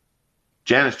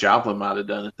 Janis Joplin might have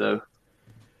done it though.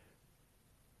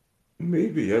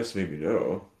 Maybe yes, maybe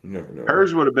no. You never know.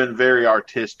 Hers would have been very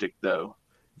artistic though.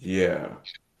 Yeah.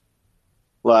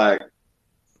 Like,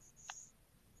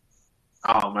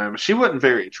 oh man, she wasn't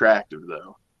very attractive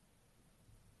though.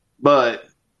 But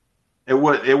it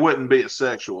wouldn't be a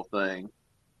sexual thing.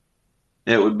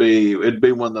 It'd be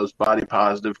one of those body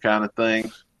positive kind of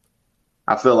things.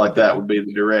 I feel like that Yeah. would be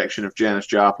the direction if Janis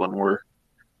Joplin were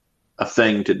a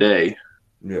thing today.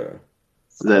 Yeah.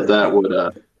 That R.I.P. that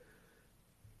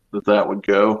would that would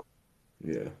go.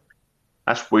 Yeah.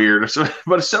 That's weird.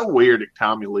 But it's so weird that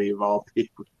Tommy Lee of all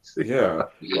people. Yeah.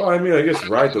 Well, I mean, I guess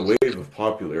ride the wave of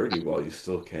popularity while you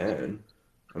still can.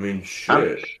 I mean, I,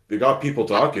 shit. They got people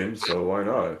talking, so why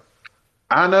not?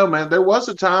 I know, man. There was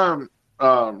a time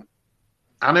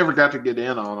I never got to get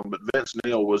in on them, but Vince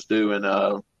Neil was doing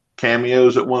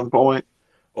cameos at one point,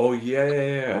 Oh,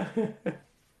 yeah.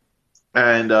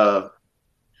 and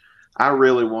I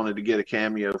really wanted to get a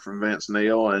cameo from Vince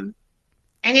Neil, and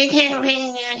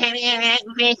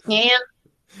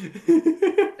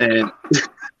and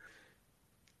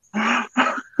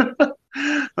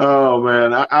oh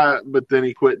man, but then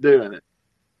he quit doing it.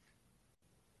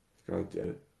 God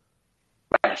damn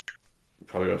it.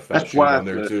 Probably got fat That's shamed why. on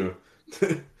there too.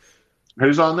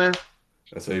 Who's on there?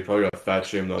 That's how you probably got fat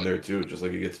shamed on there too, just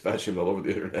like he gets fat shamed all over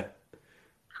the internet.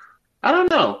 I don't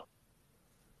know.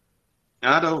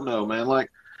 I don't know, man. Like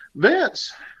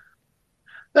Vince,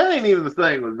 that ain't even the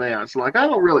thing with Vince. Like I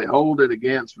don't really hold it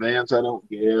against Vince. I don't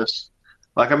guess.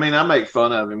 Like I mean, I make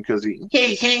fun of him because he and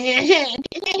he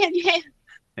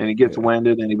gets Yeah.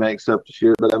 winded and he makes up the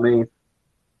shit. But I mean,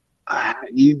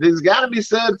 there's got to be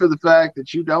said for the fact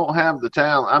that you don't have the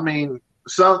talent. I mean,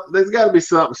 there's got to be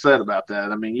something said about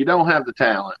that. I mean, you don't have the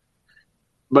talent,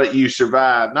 but you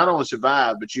survived. Not only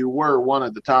survived, but you were one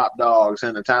of the top dogs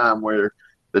in a time where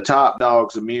the top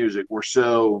dogs of music were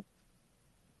so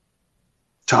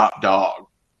top dog.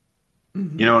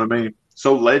 You know what I mean?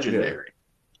 So legendary.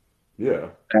 Yeah.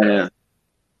 And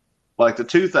like the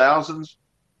 2000s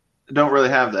don't really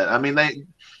have that. I mean,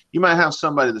 you might have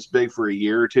somebody that's big for a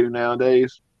year or two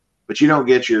nowadays, but you don't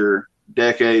get your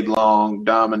decade long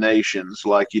dominations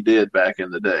like you did back in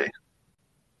the day.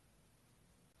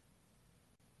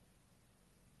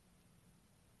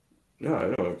 No, I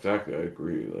know exactly. I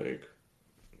agree. Like,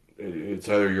 it's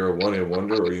either you're a one-hit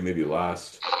wonder or you maybe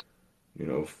last,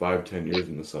 5, 10 years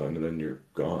in the sun and then you're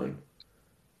gone.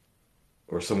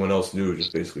 Or someone else new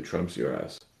just basically trumps your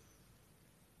ass.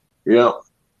 Yeah.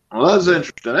 Well, that's Yeah.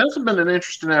 interesting. That's been an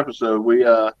interesting episode. We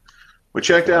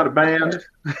checked out a band.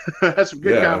 Had some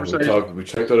good Yeah, conversation. we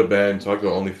checked out a band, talked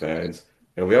about OnlyFans,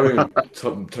 and we haven't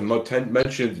even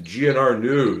mentioned GNR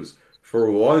News for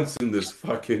once in this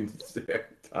fucking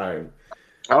time.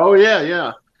 Oh yeah,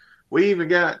 yeah. We even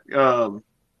got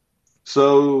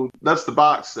so that's the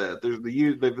box set.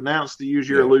 They've announced the Use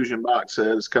Your Yeah, Illusion box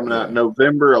set is coming out yeah.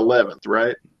 November 11th,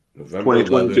 right? November 11th,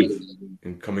 2022.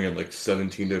 and coming in like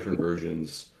 17 different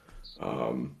versions.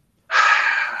 Um,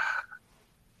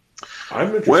 I'm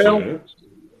interested Well, in it.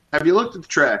 have you looked at the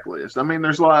track list? I mean,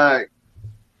 there's like,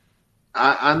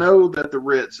 I know that the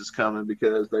Ritz is coming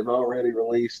because they've already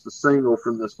released the single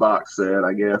from this box set,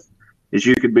 I guess, is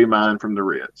You Could Be Mine from the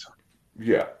Ritz.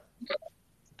 Yeah.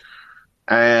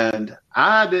 And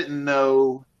I didn't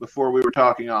know before we were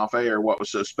talking off air what was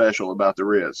so special about the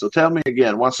Ritz. So tell me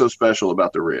again, what's so special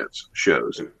about the Ritz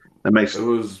shows that makes It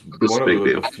was this one a of big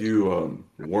deal? the few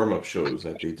warm-up shows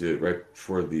that they did right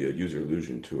before the User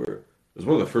Illusion tour. It was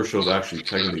one of the first shows actually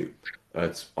technically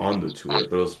that's on the tour,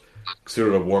 but it was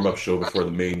considered a warm-up show before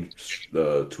the main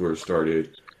tour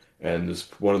started. And this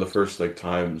one of the first like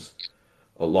times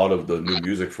a lot of the new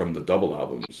music from the double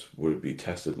albums would be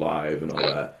tested live and all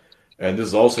that. And this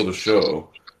is also the show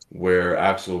where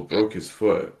Axel broke his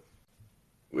foot,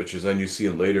 which is then you see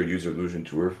in later User Illusion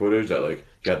tour footage that like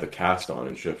he had the cast on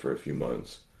and shit for a few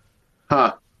months.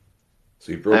 Huh.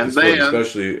 So he broke And his foot, then,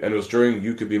 especially, and it was during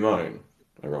 "You Could Be Mine,"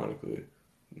 ironically.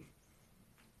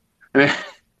 He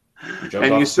jumped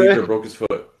and off you the speaker, said, broke his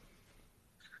foot.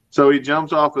 so he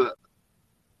jumps off of.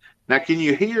 Now, can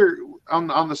you hear on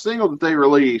the single that they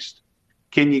released?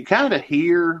 Can you kind of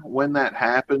hear when that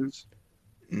happens?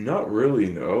 Not really,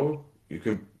 no.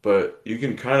 But you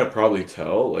can kind of probably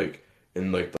tell, like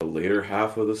in like the later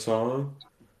half of the song,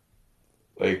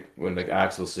 like when like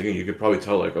Axel's singing, you could probably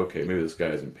tell, like, okay, maybe this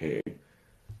guy's in pain.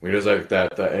 When he does like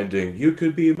that ending, "You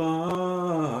could be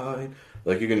mine,"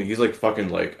 like you can, he's like fucking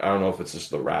like I don't know if it's just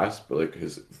the rasp, but like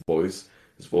his voice,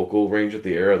 his vocal range at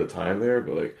the era of the time there,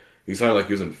 but like he sounded like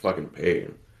he was in fucking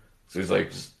pain. So he's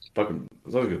like just fucking,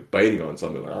 it's like he was biting on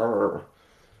something like, "Arr."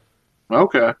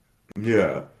 Okay,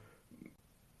 Yeah.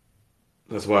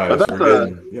 That's why. but So we're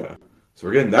getting, yeah. So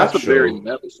we're getting that that's a very show.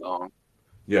 metal song.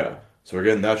 Yeah. So we're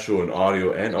getting that show in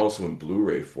audio and also in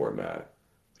Blu-ray format,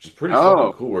 which is pretty fucking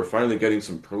Oh, cool. We're finally getting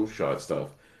some pro shot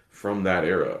stuff from that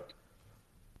era.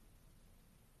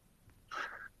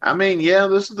 I mean, yeah,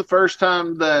 this is the first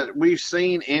time that we've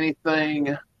seen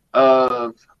anything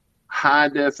of high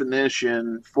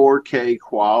definition 4K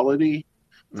quality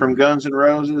from Mhm. Guns N'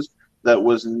 Roses that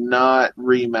was not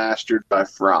remastered by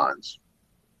Franz.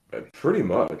 Pretty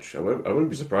much. I wouldn't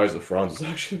be surprised if Franz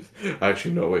is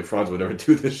actually no way. Franz would never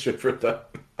do this shit for them.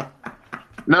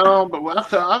 No, but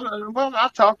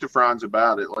I've talked to Franz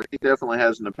about it. Like, he definitely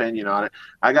has an opinion on it.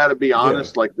 I got to be Yeah.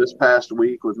 honest, like this past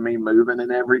week with me moving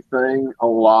and everything, a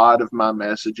lot of my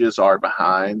messages are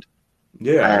behind.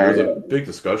 Yeah, there was a And big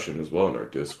discussion as well in our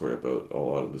Discord about a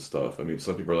lot of this stuff. I mean,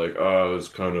 some people are like, "Oh, it's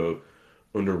kind of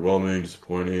underwhelming,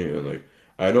 disappointing," and like,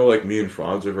 I know like me and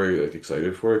Franz are very like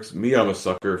excited for it. 'Cause me, I'm a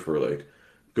sucker for like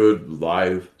good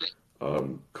live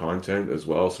content as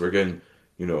well. So we're getting,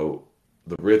 you know,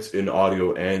 the Ritz in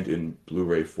audio and in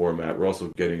Blu-ray format. We're also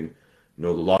getting, the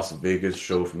Las Vegas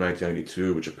show from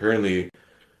 1992, which apparently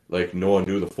like no one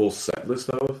knew the full set list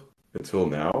of until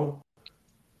now.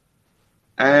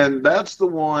 and that's the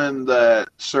one that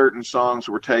certain songs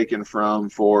were taken from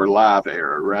for Live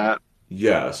Era, right?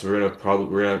 Yeah, so we're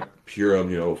gonna hear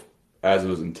them, as it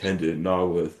was intended, not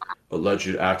with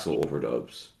alleged Axel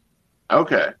overdubs.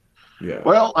 Okay. Yeah,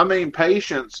 Well, I mean,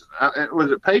 Patience,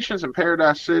 was it Patience in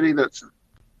Paradise City? That's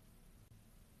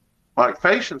like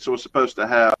Patience was supposed to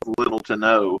have little to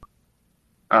no.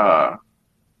 Uh,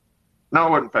 no, it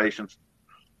wasn't Patience.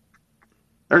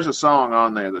 There's a song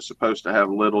on there that's supposed to have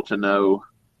little to no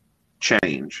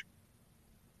change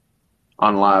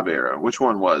on Live Era. Which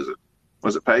one was it?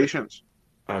 Was it Patience?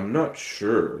 I'm not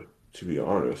sure to be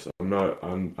honest. I'm not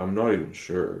even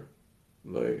sure.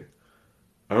 Like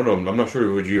I don't know. I'm not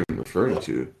sure what you're referring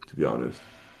to be honest.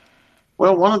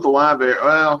 Well, one of the Live Era.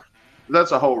 Well,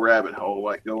 that's a whole rabbit hole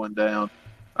like going down.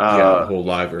 Yeah, the Uh, whole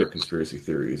live air conspiracy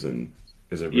theories and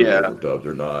is it really yeah. overdubbed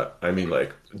or not? I mean,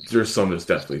 like there's some that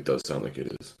definitely does sound like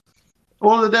it is.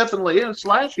 Well, it definitely is.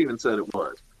 Slash even said it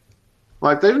was.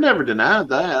 Like they've never denied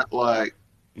that. Like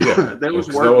Yeah, there was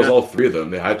because that work was done. all three of them.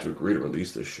 They had to agree to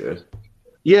release this shit.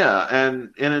 Yeah,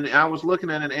 I was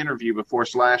looking at an interview before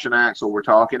Slash and Axel were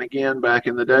talking again back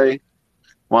in the day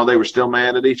while they were still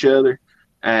mad at each other,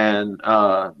 and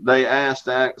they asked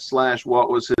Slash what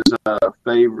was his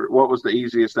favorite, what was the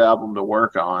easiest album to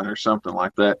work on, or something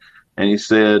like that, and he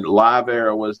said Live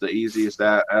Era was the easiest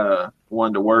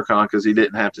one to work on because he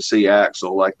didn't have to see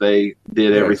Axel, like they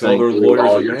did Yeah, because all everything their through lawyers and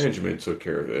lawyers. management took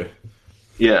care of it.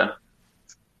 Yeah,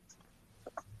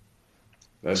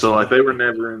 That's so like they were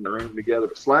never in the room together.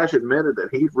 But Slash admitted that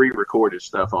he re-recorded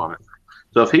stuff on it.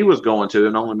 So if he was going to,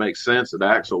 it only makes sense that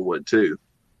Axel would too.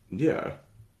 yeah.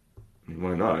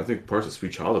 Why not? I think parts of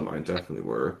Sweet Child of Mine definitely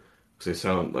were because they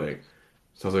sounds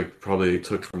like probably they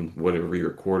took from whatever we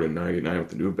recorded in '99 with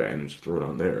the new band and just threw it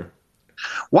on there.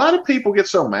 Why do people get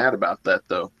so mad about that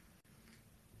though?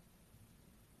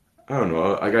 I don't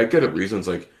know. I get it reasons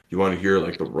like you want to hear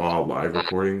like the raw live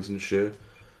recordings and shit,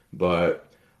 but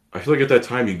I feel like at that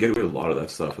time you get away with a lot of that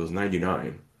stuff. It was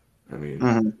 '99. I mean,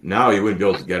 Mhm. now you wouldn't be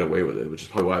able to get away with it, which is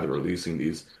probably why they're releasing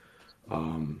these,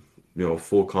 um,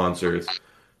 full concerts.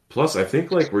 Plus, I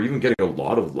think like we're even getting a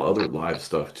lot of other live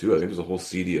stuff too. I think there's a whole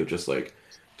CD of just like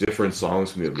different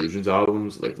songs from the Illusions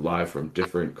albums, like live from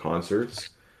different concerts.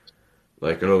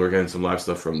 Like I know we're getting some live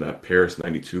stuff from that Paris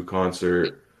 '92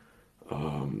 concert.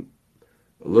 Um,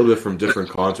 a little bit from different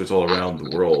concerts all around the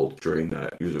world during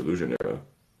that User Illusion era.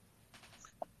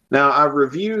 Now, I've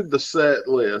reviewed the set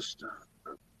list,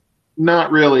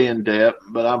 not really in depth,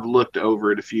 but I've looked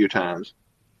over it a few times.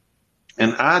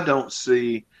 And I don't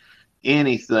see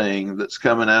anything that's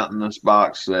coming out in this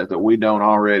box set that we don't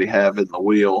already have in the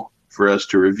wheel for us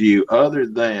to review other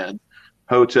than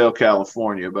Hotel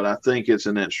California, but I think it's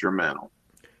an instrumental.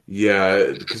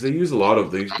 Yeah, because they use a lot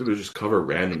of they used to just cover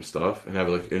random stuff and have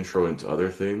like intro into other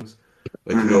things.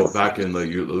 Like Mhm. back in the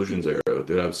Illusions era,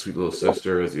 they'd have Sweet Little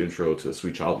Sister as the intro to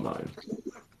Sweet Child of Mine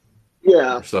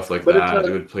Yeah, or stuff like but it's that. They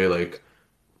a, would play like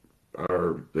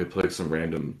or they played some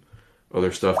random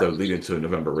other stuff that would lead into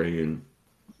November Rain.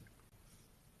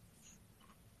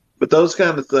 but those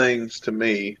kind of things to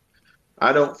me,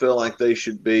 I don't feel like they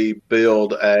should be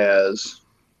billed as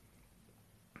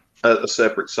a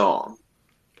separate song.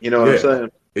 You know what I'm Yeah,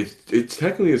 saying? it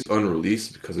technically is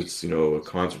unreleased because it's a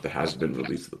concert that hasn't been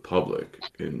released to the public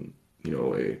in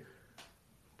a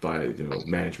by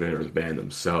management or the band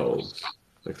themselves,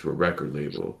 like through a record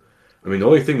label. I mean, the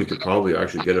only thing we could probably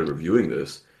actually get at reviewing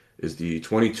this is the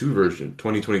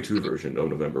 2022 version of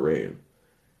November Rain.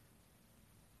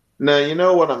 Now, you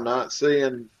know what I'm not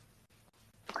seeing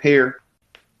here,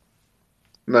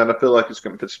 and that I feel like it's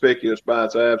conspicuous by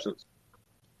its absence.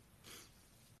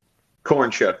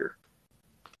 Corn Shucker.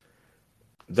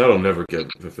 That'll never get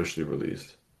officially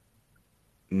released.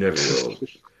 Never will.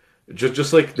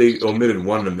 Just like they omitted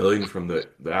One in a Million from the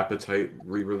Appetite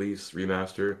re-release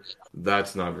remaster,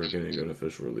 that's never getting an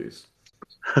official release.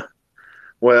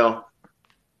 Well,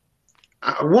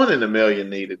 one in a million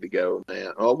needed to go,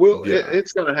 man. Oh, Yeah,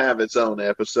 it's going to have its own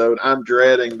episode. I'm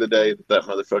dreading the day that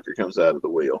motherfucker comes out of the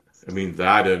wheel. I mean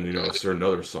that and a certain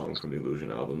other song from the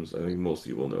Illusion albums. I think most of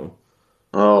you will know.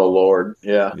 Oh Lord,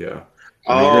 yeah. Yeah,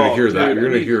 I mean you're gonna Oh, hear that. dude,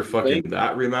 You're gonna hear fucking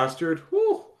that remastered.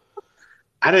 Whew.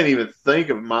 I didn't even think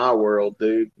of My World,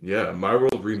 dude. Yeah, My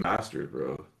World remastered,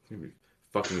 bro. It's gonna be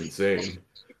fucking insane.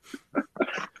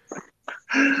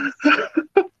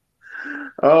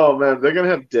 Oh man, they're gonna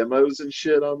have demos and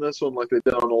shit on this one like they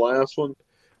did on the last one.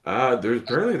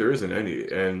 There isn't any,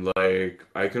 and like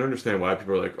I can understand why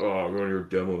people are like, oh, we're going to hear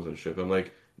demos and shit. I'm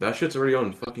like, that shit's already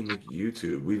on fucking like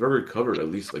YouTube. We've already covered at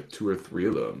least like two or three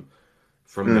of them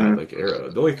from that Mhm. like era.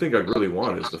 The only thing I really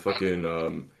want is the fucking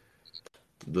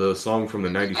the song from the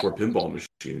 '94 Pinball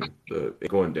Machine, the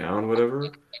Ain't Going Down,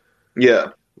 whatever,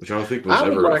 Yeah, which I don't think was I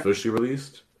would ever like. officially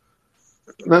released.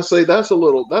 Now, see, that's a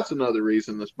little. That's another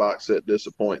reason this box set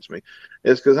disappoints me,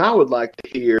 is because I would like to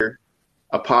hear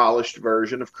a polished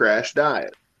version of Crash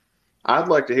Diet. I'd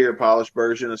like to hear a polished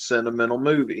version of Sentimental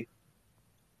Movie.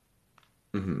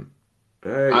 hmm I,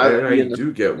 I you know,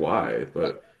 do get why,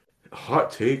 but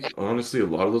hot take, honestly, a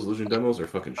lot of those Illusion demos are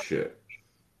fucking shit.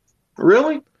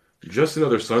 really, Just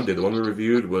Another Sunday, the one we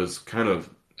reviewed was kind of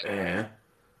eh.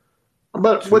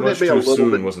 but Too wouldn't it much be a too little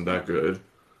bit? soon wasn't that good.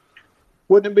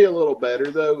 Wouldn't it be a little better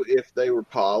though if they were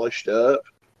polished up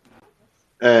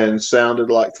and sounded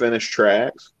like finished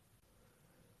tracks?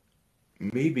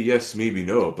 Maybe yes, maybe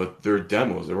no, but they're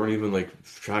demos. They weren't even like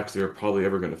tracks they were probably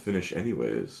ever going to finish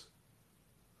anyways.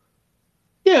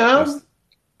 Yeah, That's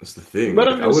that's the thing. but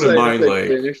Like I'm I just wouldn't saying if mind they like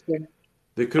finished them,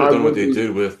 they could have I done what they wouldn't.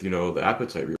 did with, the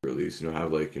Appetite re-release,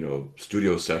 have like,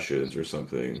 studio sessions or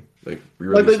something. Like Like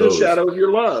re-release they did those. Shadow of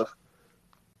Your Love.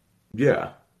 Yeah.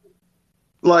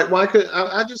 Like, why could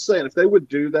I just saying if they would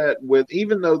do that with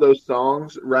even though those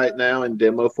songs right now in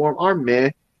demo form are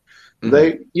meh, hmm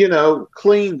they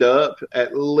cleaned up,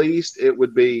 at least it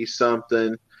would be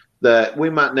something that we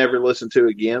might never listen to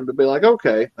again, but be like,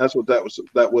 okay, that's what that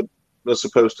was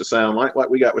supposed to sound like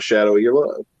we got with Shadow of Your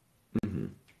Love. hmm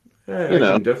Yeah, You I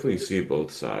know. can definitely see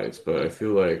both sides, but I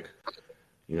feel like,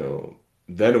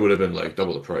 then it would have been like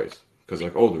double the price. Because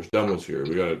like, oh, there's demos here.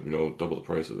 We gotta, double the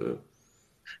price of it.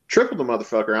 Triple the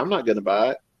motherfucker. I'm not gonna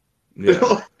buy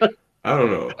Yeah. it. I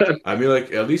don't know. I mean,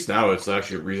 like, at least now it's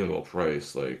actually a reasonable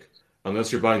price. Like,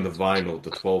 unless you're buying the vinyl, the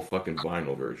 12 fucking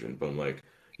vinyl version. But, like,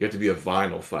 you have to be a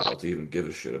vinyl file to even give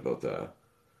a shit about that.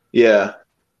 Yeah.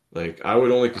 Like, I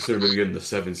would only consider maybe getting the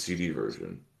 7 CD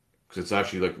version. Because it's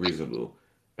actually, like, reasonable.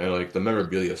 And, like, the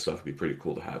memorabilia stuff would be pretty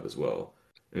cool to have as well.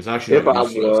 And it's actually If not I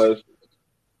useless. was.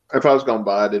 If I was gonna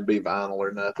buy it, it'd be vinyl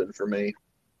or nothing for me.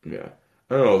 Yeah.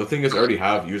 I don't know. The thing is, I already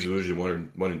have Use Illusion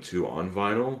 1 and 2 on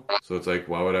vinyl, so it's like,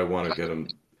 why would I want to get them?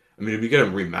 I mean, if you get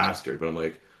them remastered, but I'm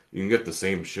like, you can get the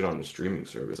same shit on the streaming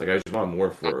service. Like, I just want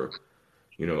more for,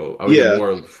 I would get Yeah.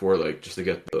 more for like just to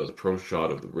get the pro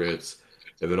shot of the Ritz,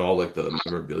 and then all like the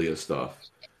memorabilia stuff,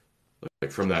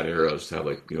 like from that era, just have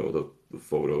like the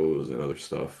photos and other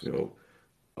stuff,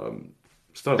 um,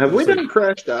 stuff Have we just like done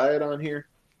Crash Diet on here?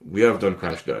 we have done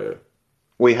Crash Diet.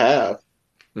 We have.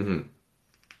 Mm-hmm.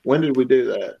 When did we do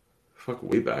that? Fuck,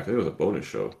 way back. I think it was a bonus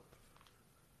show.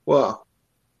 Well,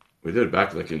 We did it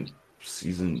back like in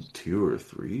season 2 or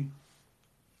 3.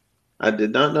 I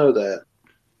did not know that.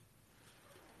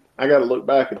 I got to look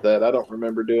back at that. I don't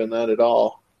remember doing that at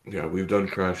all. Yeah, we've done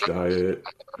Crash Diet,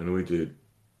 and we did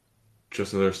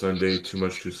Just Another Sunday, Too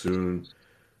Much Too Soon.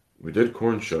 We did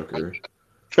Corn Shucker.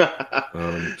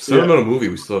 Yeah. Sentimental Movie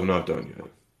we still have not done yet.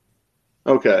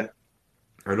 Okay.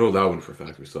 I know that one for a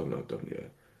fact we still have not done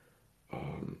yet.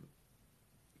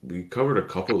 We covered a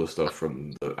couple of the stuff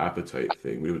from the Appetite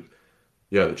thing.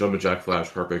 The Jumpin' Jack Flash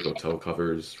Heartbreak Hotel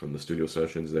covers from the studio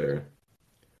sessions there.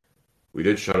 We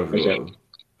did Shadow Okay. Villa,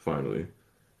 finally.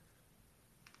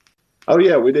 Oh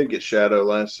yeah, we did get Shadow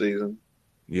last season.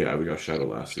 Yeah, we got Shadow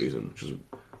last season, which is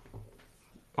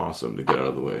awesome to get out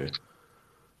of the way.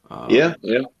 Yeah,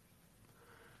 yeah.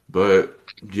 But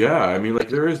yeah, I mean, like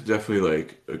there is definitely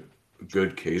like a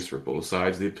good case for both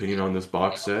sides of the opinion on this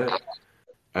box set.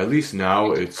 At least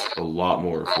now it's a lot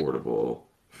more affordable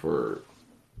for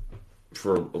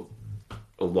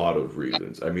a lot of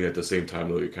reasons. I mean, at the same time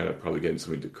though, you're kind of probably getting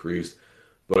something decreased,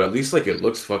 but at least like it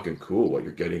looks fucking cool what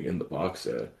you're getting in the box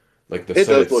set. Like the It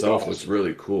set does look itself awesome. looks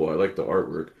really cool. I like the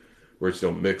artwork where it's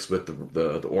mixed with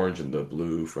the orange and the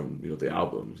blue from the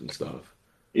albums and stuff.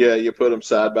 Yeah, you put them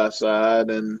side by side,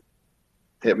 and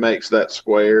it makes that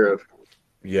square of.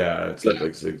 Yeah, it's like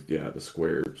the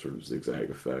square sort of zigzag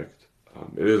effect.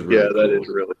 It is Yeah, really that is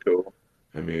cool. really cool.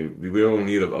 I mean, we don't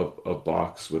need a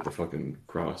box with a fucking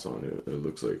cross on it. It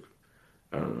looks like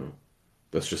I don't know.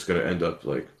 That's just gonna end up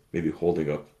like maybe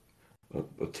holding up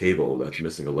a table that's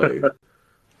missing a leg.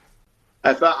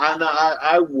 I thought I know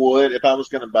I would if I was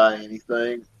going to buy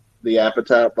anything, the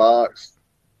Appetite box.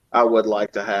 I would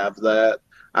like to have that.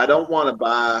 I don't want to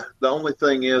buy. The only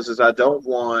thing is I don't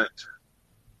want.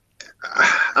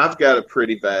 I've got a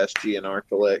pretty vast GNR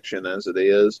collection as it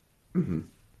is, Hmm.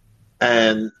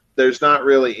 and there's not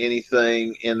really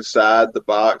anything inside the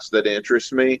box that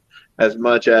interests me as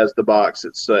much as the box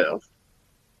itself.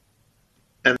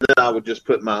 And then I would just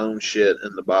put my own shit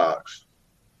in the box.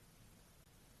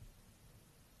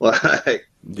 Like,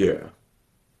 Yeah,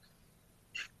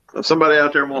 if somebody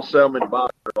out there wants to sell me the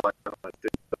box for like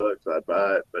 $50, I'd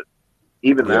buy it. But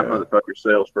even that yeah, motherfucker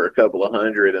sells for a couple of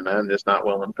hundred, and I'm just not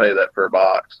willing to pay that for a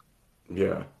box.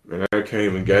 yeah. And I can't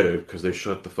even get it because they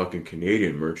shut the fucking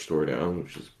Canadian merch store down,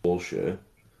 which is bullshit.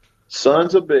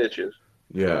 Sons of bitches.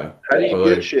 Yeah, How do but you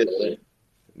get like shit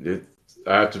then?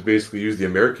 I have to basically use the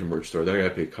American merch store. Then I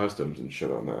gotta pay customs and shit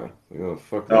on that. Like, oh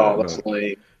fuck that, Oh, no. that's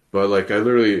lame. But like I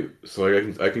literally, so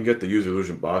like I can get the Use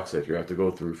Illusion box set here. I have to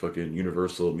go through fucking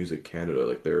Universal Music Canada,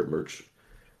 like their merch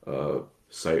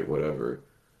site, whatever.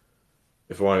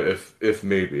 If I want, if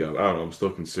maybe I don't know, I'm still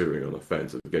considering on the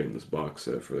fence of getting this box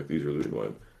set for like the Use Illusion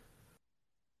one.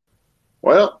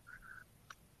 Well,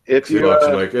 if 'Cause the you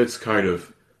auction, like it's kind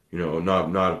of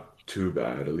not too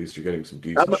bad. At least you're getting some how,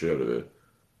 decent mu- shit out of it.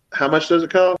 how much does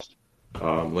it cost?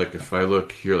 Like if I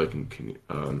look here, like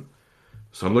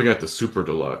so I'm looking at the Super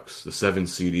Deluxe, the 7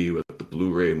 CD with the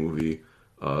Blu-ray movie,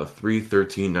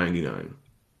 313.99.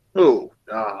 Oh,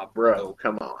 bro,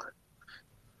 come on.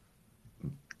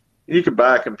 You could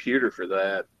buy a computer for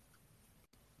that.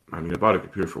 I mean, I bought a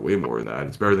computer for way more than that.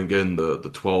 It's better than getting the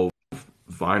 12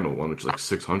 vinyl one, which is like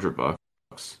 $600.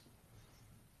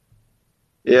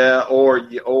 Yeah, or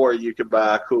you could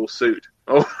buy a cool suit.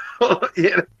 Oh,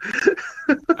 yeah.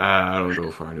 I don't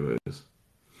go far anyways.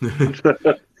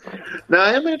 Now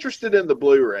I am interested in the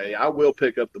Blu-ray. I will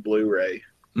pick up the Blu-ray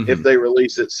if Mhm. they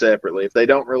release it separately. If they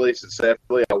don't release it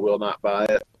separately, I will not buy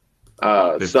it. They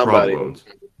probably Somebody. won't.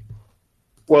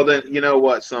 Well, then you know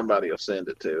what? Somebody will send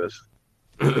it to us.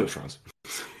 France.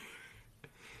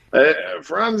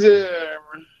 Franz,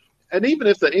 and even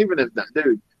if not,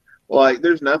 dude, like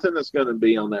there's nothing that's going to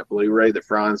be on that Blu-ray that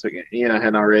Franz,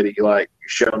 hadn't already like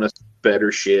shown us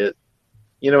better shit.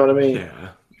 You know what I mean? Yeah,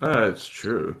 that's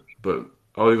true. But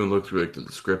I'll even look through like the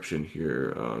description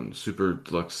here. Super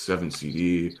Deluxe 7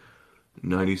 CD,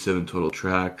 97 total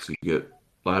tracks. You get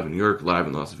live in New York, live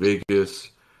in Las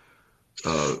Vegas.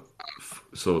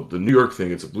 So the New York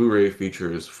thing, it's a Blu-ray,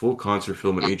 features full concert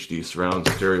film in HD, surround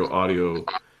stereo audio,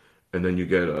 and then you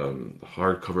get a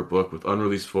hardcover book with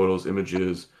unreleased photos,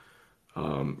 images,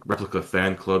 replica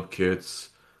fan club kits,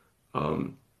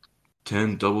 um,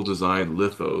 10 double designed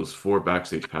lithos, 4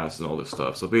 backstage passes, and all this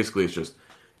stuff. So basically, it's just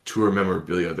tour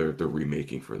memorabilia they're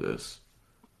remaking for this.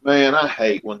 Man, I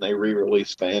hate when they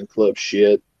re-release fan club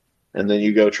shit, and then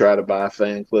you go try to buy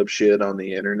fan club shit on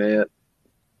the internet,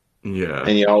 Yeah,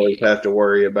 and you always have to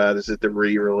worry about is it the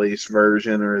re-release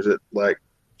version or is it like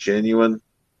genuine?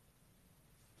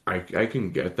 I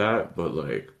can get that, but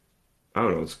like I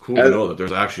don't know, it's cool to Uh, know that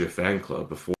there's actually a fan club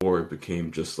before it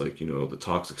became just like, the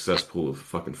toxic cesspool of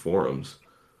fucking forums.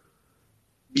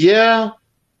 yeah,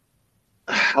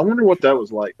 I wonder what that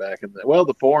was like back in the. Well,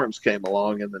 the forums came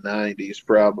along in the '90s,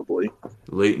 probably,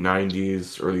 Late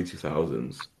 90s, early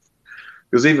 2000s.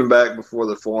 because even back before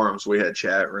the forums, we had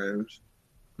chat rooms.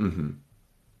 Hmm.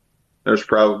 There's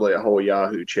probably a whole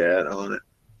Yahoo chat on it.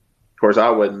 Of course, I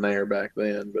wasn't there back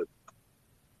then, but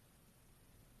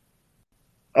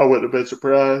I wouldn't have been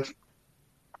surprised.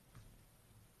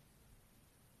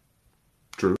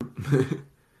 True.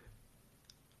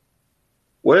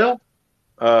 Well,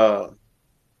 uh,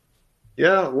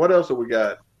 yeah. What else have we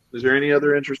got? Is there any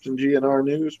other interesting GNR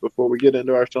news before we get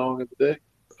into our song of the day?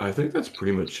 I think that's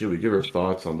pretty much it. We give our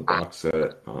thoughts on the box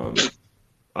set.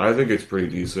 I think it's pretty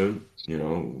decent.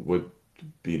 Would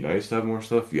be nice to have more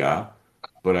stuff, yeah.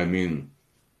 But I mean,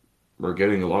 we're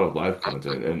getting a lot of live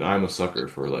content, and I'm a sucker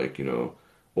for like,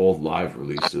 old live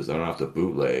releases. I don't have to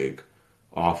bootleg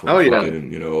off of Oh a yeah,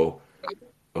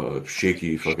 fucking,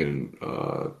 shaky fucking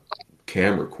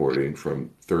cam recording from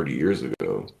 30 years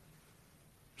ago.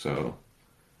 So,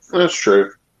 that's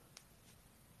true.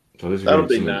 so this is That'll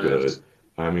getting be something nice good.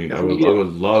 I mean, I if we would I get.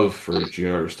 would love for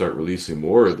GNR to start releasing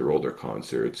more of their older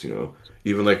concerts.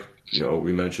 Even like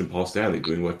we mentioned Paul Stanley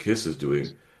doing what Kiss is doing.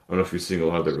 I don't know if you're seeing a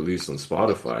lot of their release on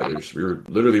Spotify. We were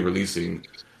literally releasing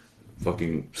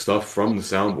fucking stuff from the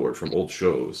soundboard from old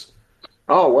shows.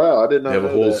 Oh wow, I did They not have a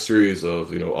know whole that. series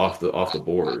of off the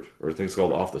board, or I think it's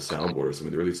called off the soundboard or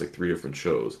something. They released like 3 different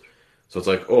shows. So it's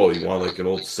like, oh, you want like an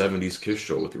old '70s Kiss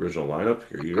show with the original lineup?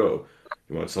 Here you go.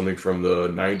 You want something from the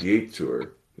 '98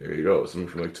 tour? There you go. Something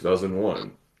from like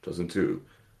 2001, 2002.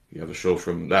 You have a show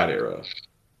from that era.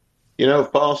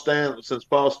 If Paul Stanley, since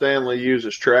Paul Stanley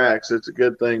uses tracks, it's a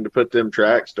good thing to put them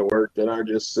tracks to work that aren't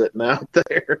just sitting out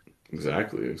there.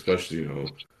 Exactly. Especially,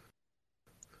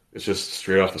 it's just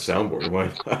straight off the soundboard.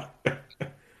 Why not?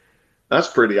 That's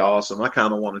pretty awesome. I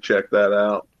kind of want to check that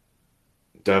out.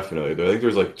 Definitely. I think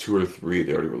there's like 2 or 3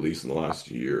 they already released in the last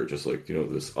year, just like,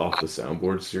 this off the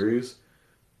soundboard series.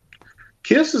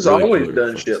 Kiss has Really always killer done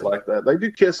fucking shit stuff. like that. They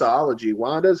do Kissology.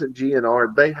 Why doesn't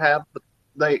GNR? They have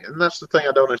and that's the thing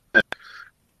I don't understand.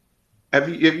 Have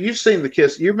you seen the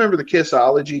Kiss? You remember the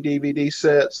Kissology DVD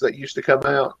sets that used to come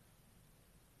out?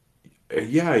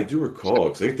 Yeah, I do recall.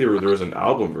 'Cause I think there was an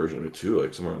album version of it too,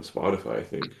 like somewhere on Spotify, I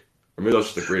think. Or maybe that's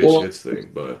just the greatest Well, hits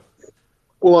thing, but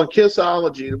well, on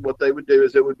Kissology, what they would do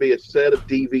is it would be a set of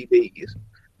DVDs,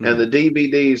 and the mhm.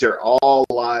 DVDs are all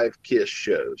live Kiss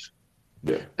shows.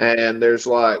 Yeah. And there's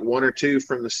like one or two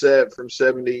from the set from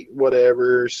 70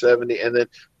 whatever 70, and then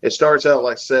it starts out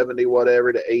like 70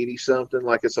 whatever to 80 something,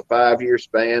 like it's a 5 year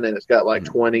span, and it's got like Mhm.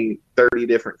 20, 30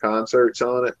 different concerts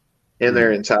on it in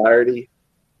their Mhm. entirety,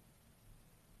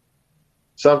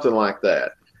 something like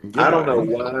that. I don't Yeah, know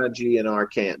why easily. GNR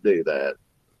can't do that.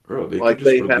 Bro, they could Like just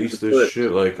they have to release this put.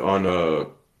 shit like on a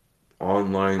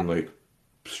online like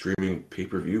streaming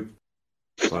pay-per-view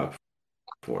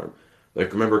platform.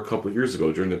 Like remember a couple of years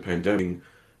ago during the pandemic,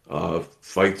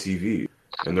 Fight TV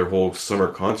and their whole summer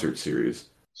concert series.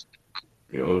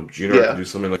 GNR could Yeah. do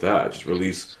something like that. Just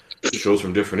release shows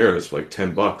from different eras for like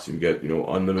 $10. You can get,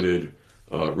 unlimited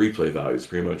replay values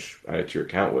pretty much added to your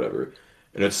account, whatever.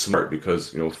 And it's smart because,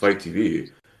 Fight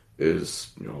TV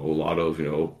is, a lot of,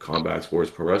 combat sports,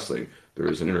 pro wrestling. There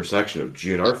is an intersection of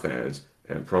GNR fans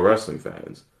and pro wrestling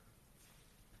fans.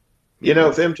 You know?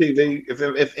 If MTV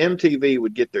if MTV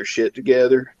would get their shit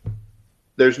together,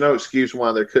 there's no excuse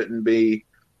why there couldn't be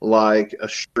like a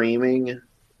streaming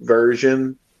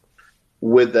version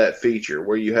with that feature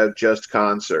where you have just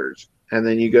concerts and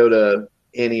then you go to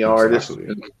any artist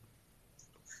Exactly. and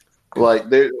Because, like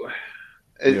there you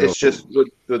it's just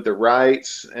with the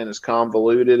rights and as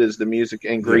convoluted as the music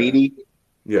and yeah. greedy.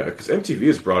 Yeah, because MTV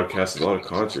has broadcasted a lot of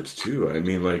concerts too. I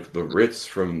mean, like the Ritz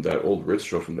from that old Ritz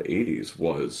show from the '80s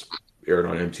was aired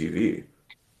on MTV. That's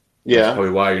Yeah.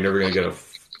 probably why you're never gonna get a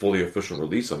fully official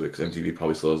release of it because MTV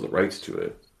probably still has the rights to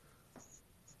it.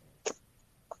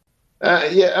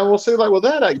 Yeah, and we'll see like well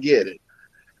that I get it.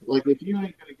 Like if you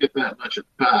ain't gonna get that much of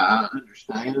the pie, I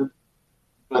understand.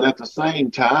 But at the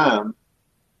same time,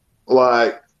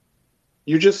 like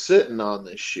you're just sitting on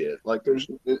this shit. Like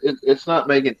it's not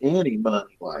making any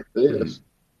money like this.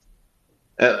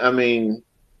 I mean,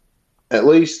 at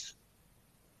least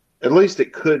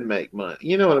it could make money.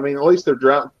 You know what I mean? At least they're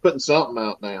putting something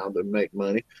out now to make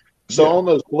money. So on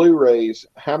those Blu-rays,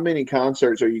 how many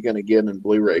concerts are you going to get in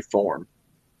Blu-ray form?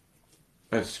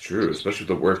 That's true, especially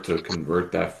the work to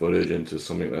convert that footage into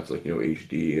something that's like,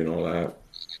 HD and all that.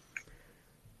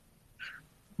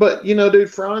 But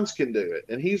dude, Franz can do it,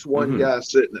 and he's one guy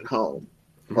sitting at home,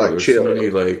 There's chill. so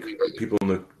many people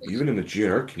even in the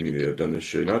GNR community have done this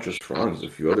shit. Not just Franz, a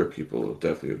few other people have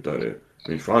definitely have done it. I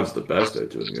mean, Franz is the best at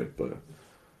doing it, but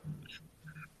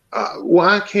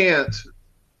why can't?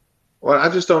 Well, I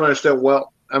just don't understand.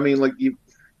 Well, I mean,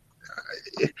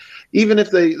 even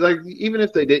if they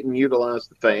didn't utilize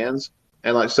the fans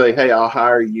and say, hey, I'll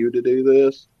hire you to do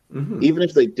this. Even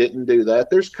if they didn't do that,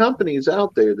 there's companies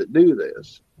out there that do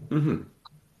this.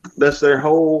 That's their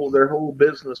whole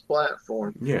business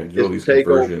platform. Yeah, do all these take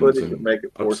old conversions footage and make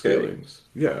it 4K. upscalings.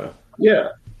 Yeah. Yeah.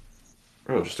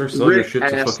 Bro, just start selling your shit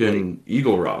to fucking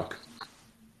Eagle Rock.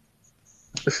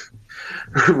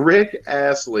 Rick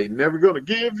Astley, Never Gonna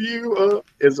Give You Up,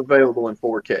 is available in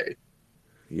 4K.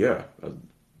 Yeah.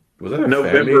 Was that a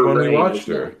November fan-made one we Rain watched?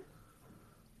 Or?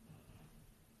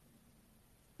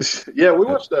 Yeah, we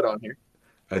watched that on here.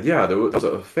 Yeah, there was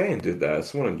a fan did that.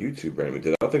 Someone on YouTube randomly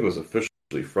did that. I don't think it was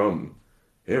officially from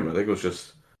him. I think it was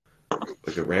just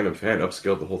like a random fan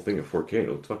upscaled the whole thing in 4K. It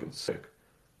looked fucking sick.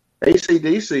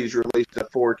 AC/DC's released a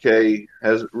 4K,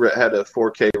 had a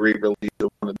 4K re-release of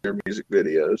one of their music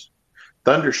videos.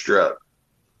 Thunderstruck.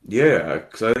 Yeah,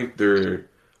 because I think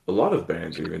a lot of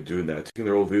bands are even doing that, taking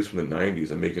their old videos from the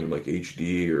 90s and making them like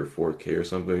HD or 4K or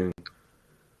something.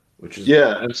 Which is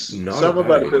and some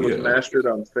about it was mastered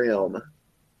on film.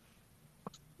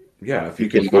 Yeah, if you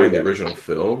can find the original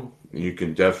film, you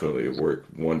can definitely work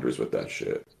wonders with that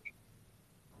shit.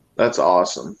 That's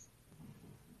awesome.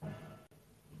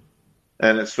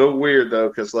 And it's so weird though,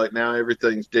 because now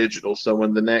everything's digital. So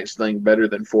when the next thing better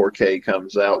than 4K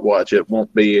comes out, watch it you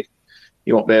won't be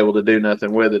able to do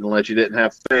nothing with it unless you didn't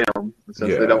have film.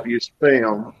 Since they don't use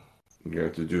film, you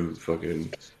have to do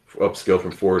fucking upscale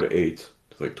from 4 to 8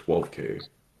 to 12K,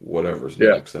 whatever's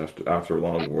next after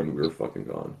long when we were fucking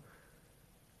gone.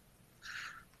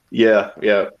 Yeah.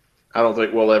 I don't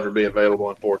think we'll ever be available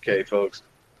in 4K, folks.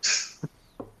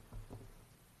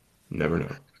 Never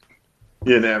know.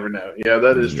 You never know. Yeah,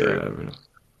 that is true. Never know.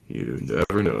 You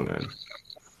never know, man.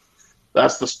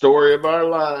 That's the story of our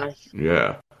life.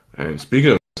 Yeah. And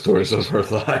speaking of stories of our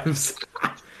lives,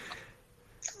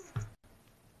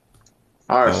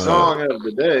 our song of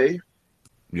the day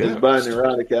is by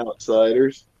Neurotic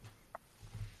Outsiders.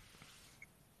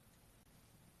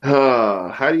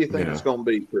 How do you think it's going to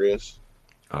be, Chris?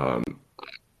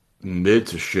 Mid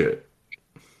to shit.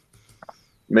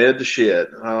 Mid to shit.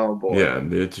 Oh boy. Yeah,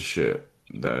 mid to shit.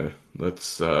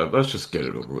 Let's just get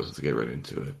it over with. Let's get right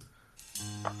into it.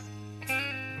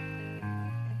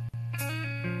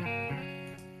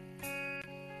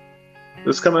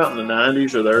 This come out in the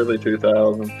 90s or the early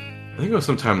 2000s? I think it was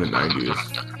sometime in the 90s.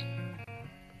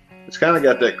 It's kind of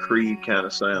got that Creed kind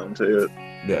of sound to it.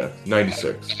 Yeah,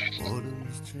 96.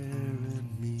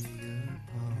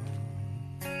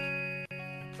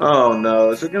 Oh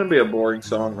no, is it going to be a boring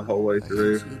song the whole way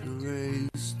through?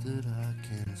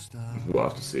 We'll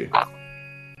have to see.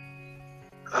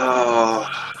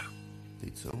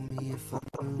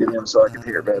 Get in so I can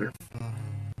hear better.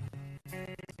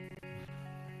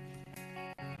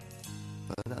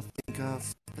 But I think I'll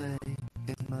stay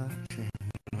in my chair.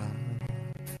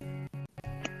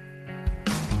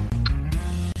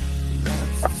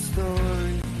 That's the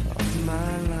story of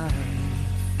my life.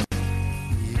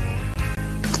 Yeah.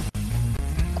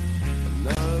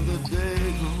 Another day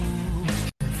goes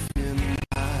in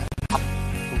my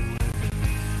way.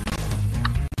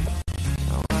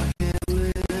 Now I can't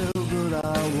live, but I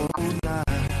won't lie.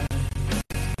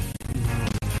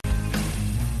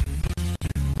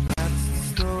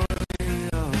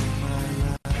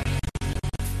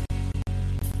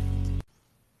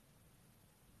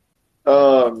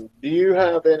 Do you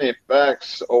have any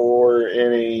facts or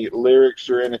any lyrics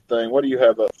or anything? What do you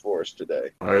have up for us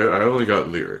today? I only got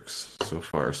lyrics so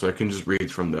far, so I can just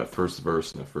read from that first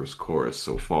verse and the first chorus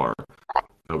so far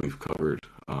that we've covered.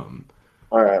 All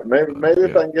right, maybe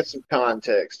if I can get some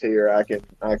context here, I can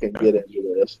get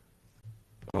into this.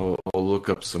 I'll look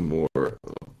up some more. Let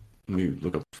me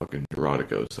look up fucking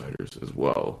Neurotic Outsiders as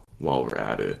well while we're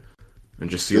at it, and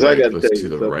just see let's see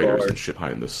the writers and shit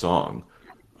behind the song.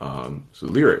 So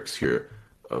lyrics here.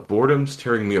 Boredom's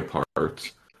tearing me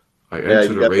apart. I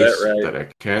entered a race that I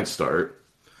can't start.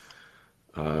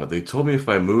 They told me if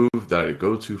I move that I'd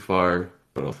go too far,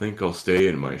 but I think I'll stay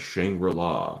in my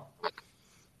Shangri-La.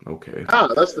 Okay. Ah,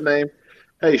 that's the name.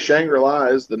 Hey, Shangri-La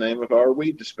is the name of our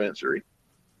weed dispensary.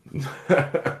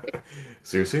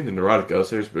 So you're saying the Neurotic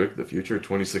Outsiders predicted the future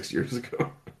 26 years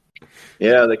ago?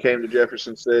 Yeah, they came to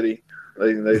Jefferson City.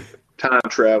 They time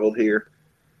traveled here.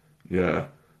 Yeah.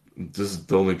 This is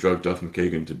the only drug Duff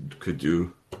McKagan could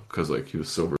do because like he was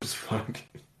sober as fuck.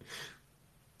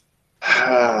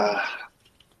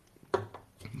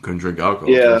 Couldn't drink alcohol,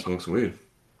 Yeah. couldn't smoke some weed.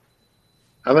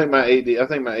 I think my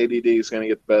ADD is going to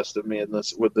get the best of me in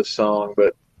this with this song,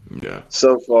 but Yeah.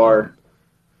 so far,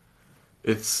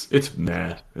 It's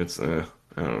meh. It's I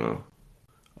don't know.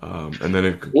 And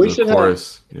then We the should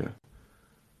chorus, yeah.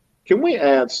 can we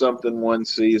add something one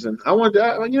season? I want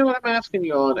to. You know what? I'm asking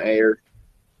you on air,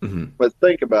 Hmm. but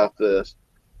think about this.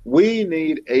 We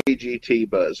need AGT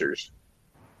buzzers.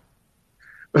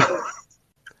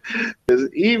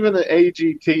 Because even the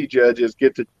AGT judges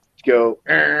get to go,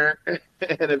 and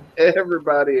if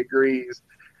everybody agrees,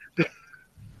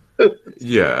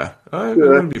 Yeah, it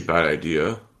wouldn't be a bad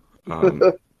idea. I don't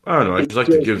know. I just like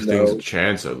to give things a No.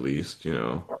 chance at least, you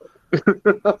know.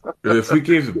 If we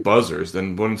gave the buzzers,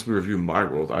 then once we review My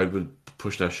World, I would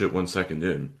push that shit 1 second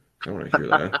in. I want to hear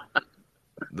that.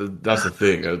 That's the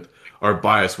thing. Our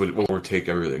bias would overtake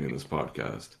everything in this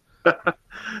podcast.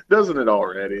 Doesn't it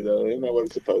already, though? Isn't that what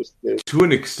it's supposed to do? To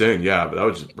an extent, yeah, but that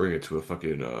would just bring it to a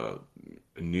fucking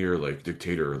near like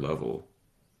dictator level.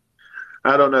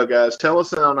 I don't know, guys. Tell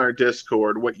us on our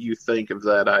Discord what you think of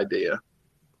that idea.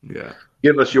 Yeah.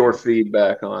 Give us your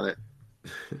feedback on it.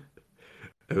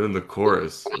 And then the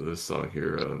chorus of this song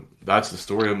here, that's the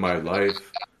story of my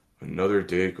life. Another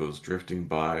day goes drifting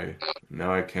by.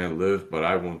 Now I can't live, but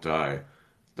I won't die.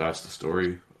 That's the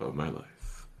story of my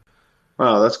life.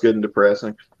 Oh, that's good and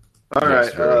depressing. All Yes,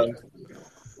 right. very.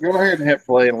 Go ahead and hit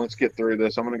play and let's get through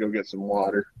this. I'm going to go get some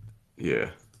water.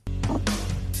 Yeah.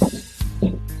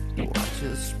 Watch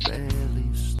us barely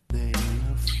stay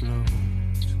afloat.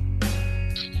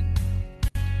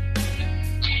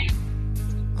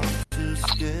 I'm too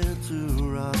scared to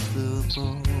rock the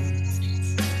boat.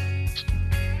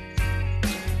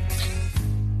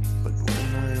 But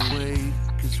when I wake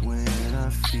is when I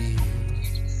feel.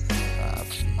 I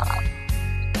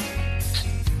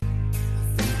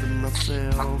think of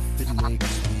myself, it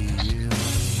makes me ill.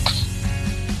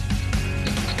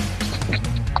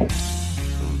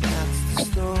 That's the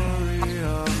story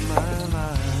of my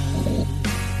life.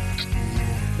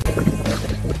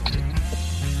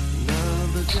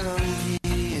 Another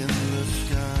junkie in the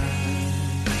sky.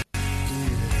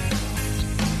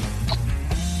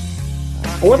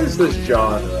 What is this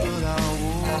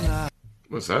genre?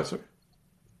 What's that, sir?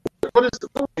 What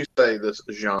would you say this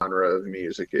genre of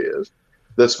music is?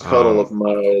 This puddle of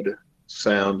mud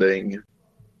sounding.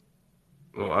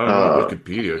 Well, I don't know.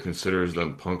 Wikipedia considers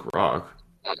them punk rock.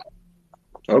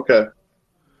 Okay.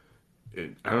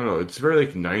 I don't know. It's very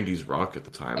like 90s rock at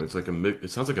the time. It's like a mix. It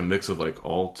sounds like a mix of like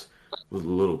alt with a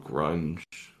little grunge,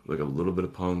 like a little bit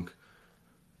of punk,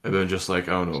 and then just like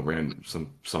I don't know,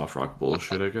 some soft rock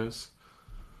bullshit. I guess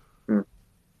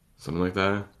something like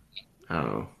that. I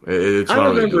don't know. It's I not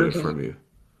really remember- doing it for me.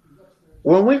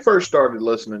 When we first started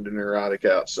listening to Neurotic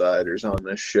Outsiders on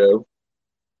this show,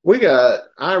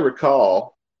 I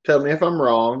recall, tell me if I'm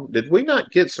wrong, did we not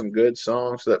get some good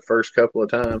songs that first couple of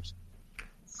times?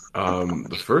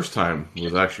 The first time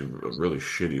was actually a really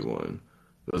shitty one.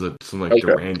 It was some like Okay.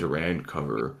 Duran Duran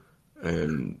cover,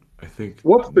 and I think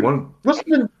What's one.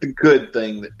 been the good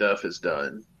thing that Duff has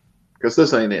done? Because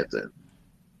this ain't it then.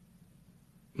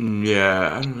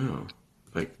 Yeah, I don't know.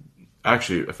 Like,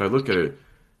 actually, if I look at it,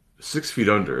 6 Feet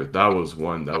Under, that was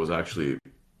one that was actually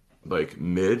like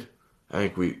mid. I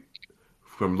think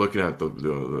from looking at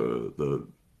the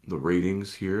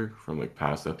ratings here from like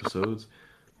past episodes,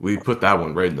 we put that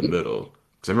one right in the middle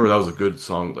because I remember that was a good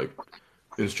song, like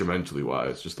instrumentally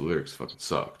wise. Just the lyrics fucking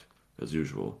sucked as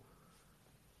usual.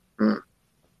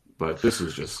 But this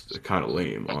is just kind of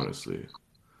lame, honestly.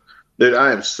 Dude,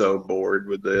 I am so bored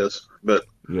with this. But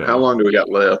Yeah. how long do we got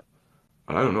left?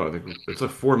 I don't know. I think it's a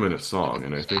 4 minute song,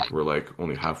 and I think we're like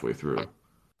only halfway through.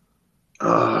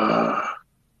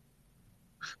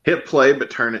 Hit play, but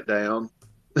turn it down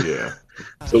Yeah.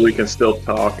 so we can still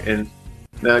talk. And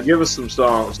now give us some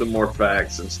songs, some more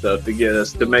facts and stuff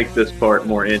to make this part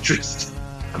more interesting.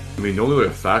 I mean, the only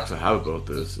facts I have about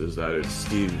this is that it's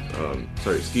Steve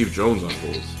Jones on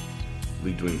vocals,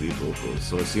 doing lead vocals.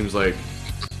 So it seems like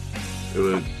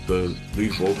the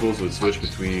lead vocals would switch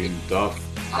between Duff,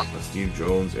 Steve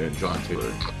Jones, and John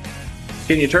Taylor.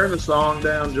 Can you turn the song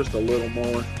down just a little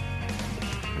more?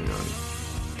 Hang on.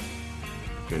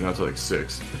 Okay, now it's like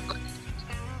 6.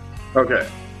 Okay.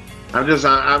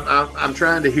 I'm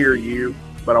trying to hear you,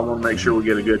 but I want to make sure we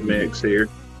get a good mix here.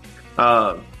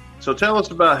 So tell us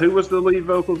about who was the lead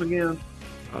vocals again?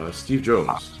 Steve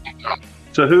Jones,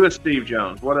 So who is Steve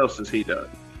Jones? What else has he done?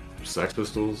 Sex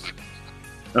Pistols.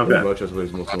 Okay. Pretty much that's what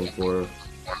he's most known for.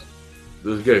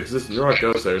 This is good because this Neurotic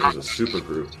Outsiders is a super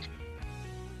group.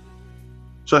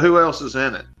 So who else is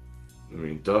in it? I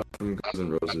mean, Duff from Guns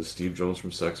N' Roses, Steve Jones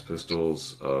from Sex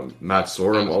Pistols, Matt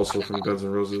Sorum also from Guns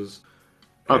N' Roses,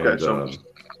 Okay, and so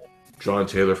John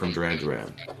Taylor from Duran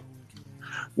Duran.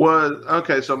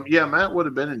 so yeah, Matt would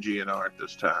have been in GNR at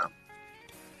this time.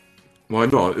 Well, I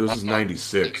know it was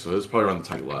 96, so it was probably around the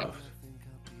time he left.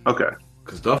 Okay.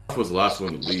 Because Duff was the last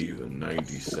one to leave in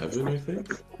 97, I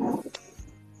think.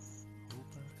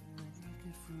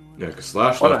 Yeah, because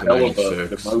Slash What a left in hell of a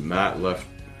 96, demotion. Matt left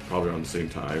probably around the same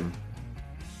time.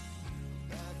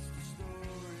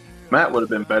 Matt would have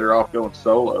been better off going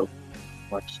solo,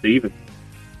 like Steven.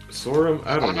 Sorum,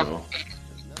 I don't know.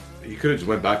 He could have just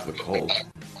went back to the Cult.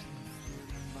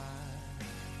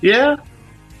 Yeah.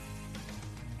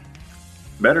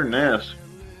 Better than this.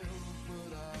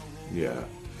 Yeah,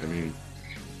 I mean,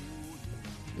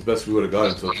 the best we would have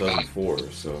got until 2004,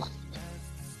 so.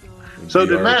 So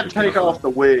did DR Matt took take it off the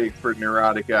wig for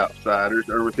Neurotic Outsiders,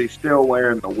 or was he still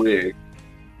wearing the wig?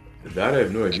 That I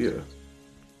have no idea.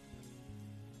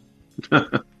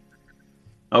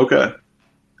 Okay.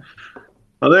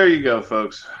 Well, there you go,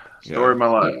 folks. Story Yeah. of my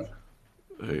life.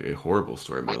 A horrible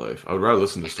story of my life. I would rather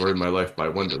listen to Story of My Life by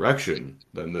One Direction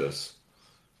than this.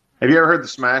 Have you ever heard the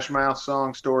Smash Mouth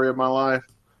song "Story of My Life"?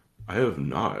 I have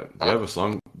not. Do you have a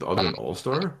song other than All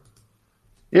Star?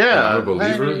 Yeah. I'm a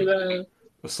Believer?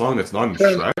 A song that's not in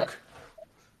Shrek?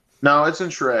 No, it's in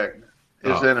Shrek.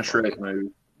 It's Oh. in a Shrek movie.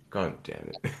 God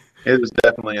damn it. It was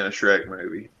definitely in a Shrek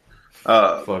movie.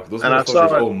 Fuck, those and I saw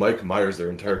motherfuckers it- owe Mike Myers their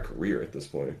entire career at this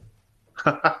point.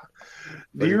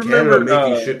 Do you Like, Canada remember?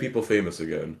 making shit people famous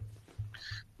again.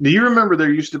 Do you remember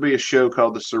there used to be a show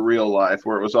called The Surreal Life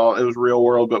where it was real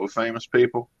world but with famous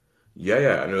people?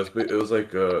 Yeah, and it was like it was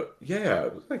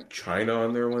like China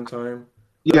on there one time.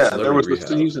 Yeah, That's there was a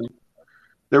Celebrity Rehab. season.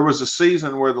 There was a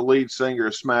season where the lead singer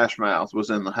of Smash Mouth was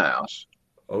in the house,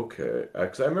 Okay,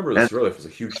 because I remember this real life was a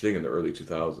huge thing in the early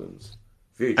 2000s.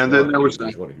 VH1 And then there was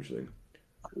VH1 a huge thing.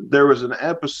 there was an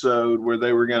episode where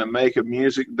they were going to make a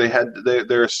music. They had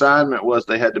their assignment was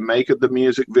they had to make the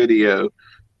music video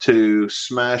to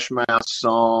Smash Mouth's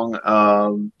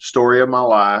song "Story of My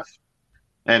Life,"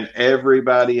 and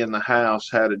everybody in the house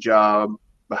had a job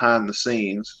behind the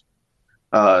scenes,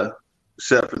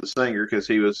 except for the singer because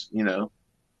he was,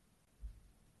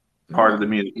 part of the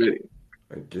music video.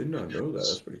 I did not know that.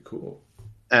 That's pretty cool.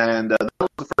 And that was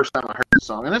the first time I heard the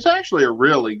song, and it's actually a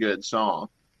really good song.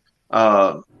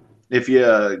 If you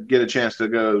get a chance to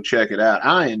go check it out,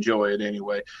 I enjoy it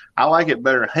anyway. I like it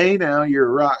better. Hey, now you're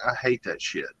rock. I hate that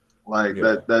shit. Like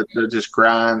Yeah. that just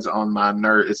grinds on my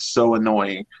nerve. It's so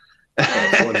annoying.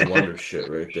 That's one wonder shit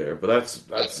right there. But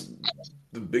that's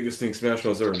the biggest thing Smash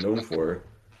Mouth's ever known for.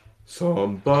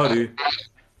 Somebody.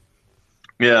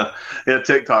 Yeah,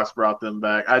 TikTok's brought them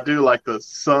back. I do like the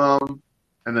some,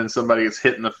 and then somebody gets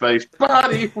hit in the face.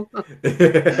 Body.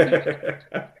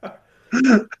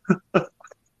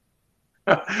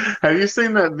 Have you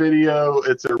seen that video?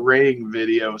 It's a ring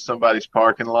video of somebody's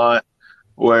parking lot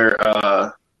where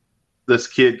this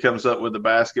kid comes up with the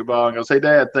basketball and goes, "Hey,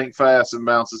 Dad, think fast," and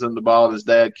bounces in the ball. And his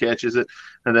dad catches it,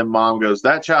 and then Mom goes,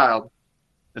 "That child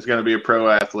is going to be a pro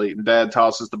athlete." And Dad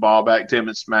tosses the ball back to him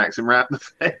and smacks him right in the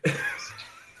face.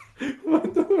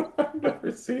 What the? I've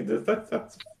never seen this. That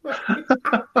sounds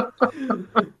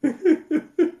funny.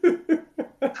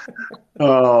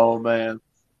 Oh man,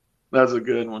 that's a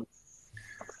good one.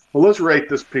 Well, let's rate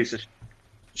this piece of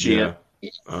shit. Yeah.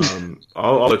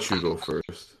 I'll let you go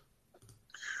first.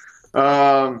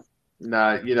 Nah,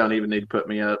 you don't even need to put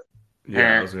me up.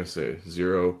 Yeah, I was gonna say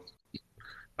 0.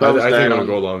 I Thumbs think I'm down. gonna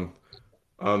go along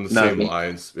on the Nothing. same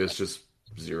lines. It's just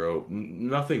 0.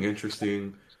 Nothing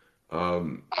interesting.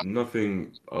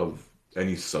 Nothing of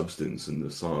any substance in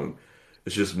the song.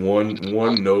 It's just one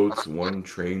notes, one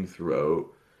train throughout.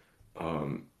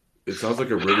 It sounds like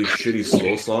a really shitty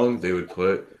slow song they would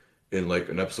put in like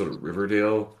an episode of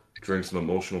Riverdale during some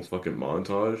emotional fucking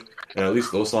montage. And at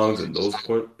least those songs in those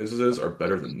instances are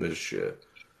better than this shit.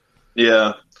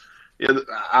 Yeah,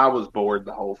 I was bored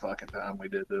the whole fucking time we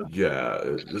did this. Yeah,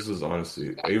 this is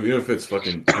honestly, even if it's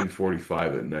fucking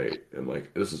 10:45 at night, and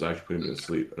like this is actually putting me to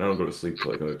sleep, and I don't go to sleep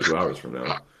till like another 2 hours from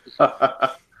now.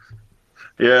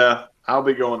 Yeah, I'll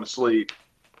be going to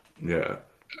Yeah,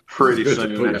 pretty it's good soon.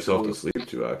 to put yourself to afterwards. sleep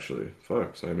to actually.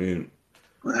 Fucks. I mean,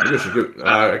 Maybe I should give.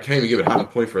 I can't even give it half a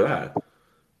point for that.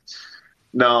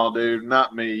 No, dude,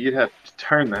 not me. You'd have to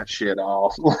turn that shit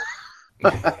off.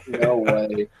 No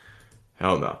way.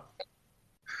 Hell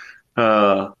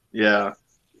no. Yeah.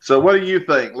 So, what do you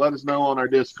think? Let us know on our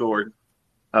Discord.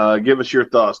 Give us your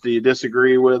thoughts. Do you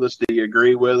disagree with us? Do you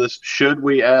agree with us? Should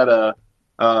we add a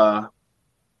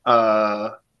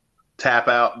uh, tap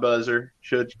out buzzer?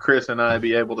 Should Chris and I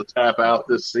be able to tap out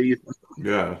this season?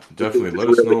 Yeah, definitely. Let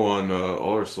us know on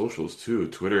all our socials too.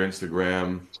 Twitter,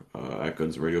 Instagram, at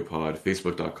Guns and Radio Pod,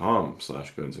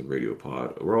 Facebook.com/Guns and Radio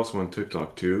Pod. We're also on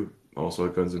TikTok too, also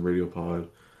at Guns and Radio Pod.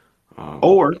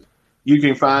 Or you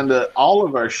can find all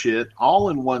of our shit all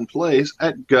in one place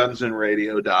at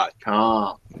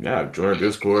gunsandradio.com. Yeah, join our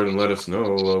Discord and let us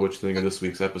know what you think of this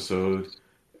week's episode,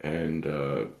 and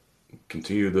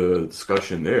continue the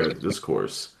discussion there, the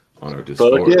discourse on our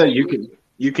Discord. But yeah,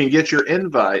 you can get your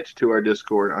invite to our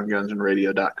Discord on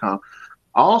gunsandradio.com.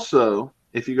 Also,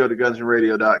 if you go to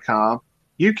gunsandradio.com,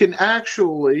 you can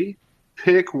actually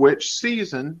pick which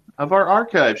season of our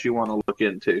archives you want to look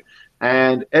into.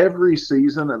 And every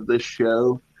season of this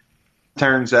show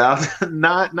turns out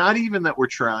not even that we're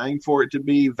trying for it to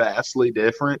be vastly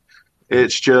different.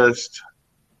 It's just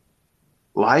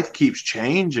life keeps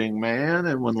changing, man.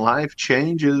 And when life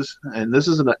changes, and this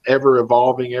is an ever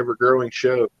evolving, ever growing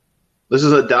show, this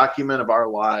is a document of our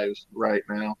lives right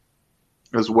now,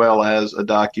 as well as a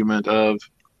document of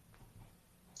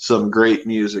some great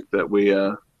music that we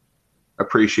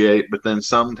appreciate. But then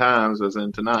sometimes, as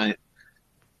in tonight,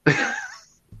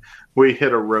 we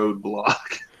hit a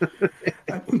roadblock.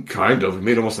 Kind of. We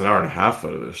made almost an hour and a half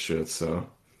out of this shit, so.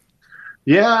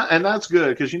 Yeah, and that's good,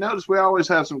 because you notice we always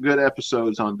have some good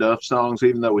episodes on Duff songs,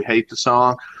 even though we hate the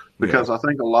song, because I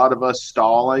think a lot of us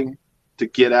stalling to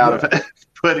get out of it,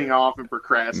 putting off and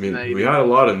procrastinating. I mean, we had a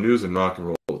lot of news and rock and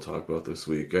roll to talk about this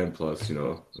week, and plus, a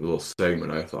little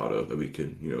segment I thought of that we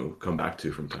could, come back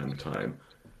to from time to time.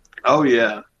 Oh,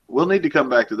 yeah. We'll need to come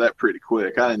back to that pretty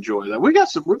quick. I enjoy that. We've got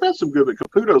some good, but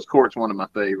Caputo's Court's one of my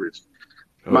favorites.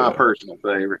 My personal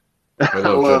favorite. I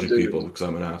love judging people because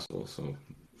I'm an asshole, so.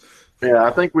 Yeah,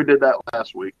 I think we did that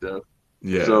last week, though.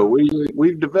 Yeah. So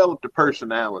we've developed a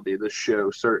personality. This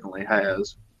show certainly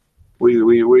has.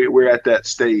 We're at that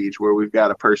stage where we've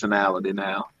got a personality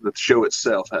now. The show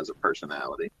itself has a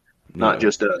personality, not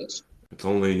just us. It's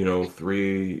only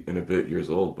 3 and a bit years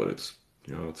old, but it's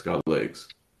it's got legs.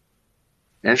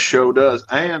 It show does.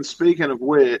 And speaking of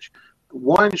which,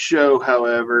 one show,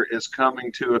 however, is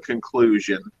coming to a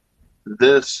conclusion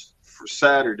this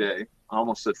Saturday. I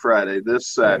almost said Friday. This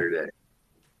Saturday,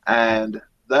 and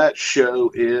that show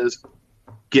is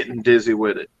Getting Dizzy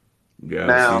with It. Yeah,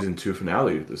 now, season 2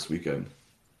 finale this weekend.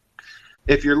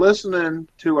 If you're listening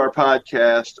to our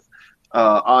podcast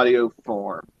audio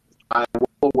form, I'm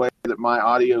well aware that my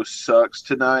audio sucks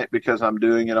tonight because I'm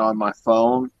doing it on my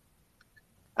phone,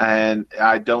 and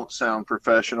I don't sound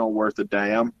professional worth a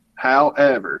damn.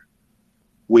 However,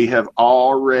 we have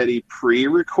already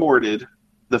pre-recorded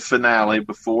the finale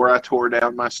before I tore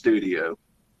down my studio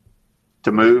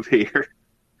to move here.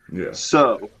 Yeah.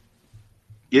 So,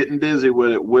 Getting Dizzy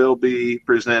with It will be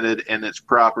presented in its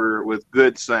proper, with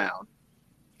good sound.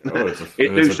 Oh, it's a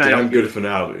damn good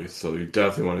finale, so you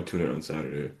definitely want to tune in on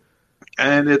Saturday.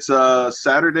 And it's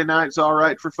Saturday Night's All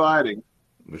Right for Fighting.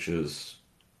 Which is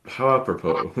how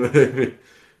apropos.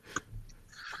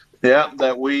 Yeah,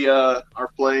 that we are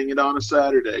playing it on a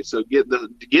Saturday. So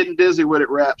Getting Dizzy with It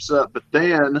wraps up. But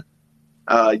then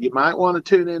you might want to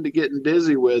tune in to Getting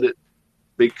Dizzy with It,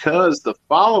 because the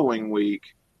following week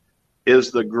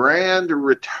is the grand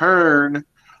return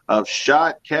of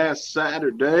Shotcast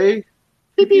Saturday.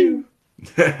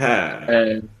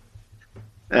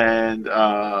 and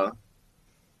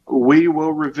we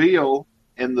will reveal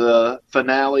in the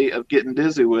finale of Getting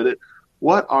Dizzy with It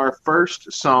what our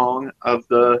first song of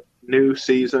the new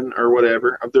season, or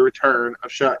whatever, of the return of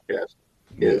Shotcast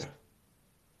is.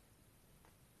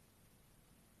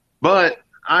 But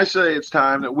I say it's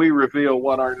time that we reveal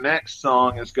what our next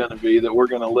song is going to be that we're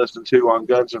going to listen to on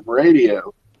Guns and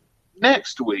Radio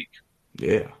next week.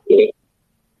 Yeah.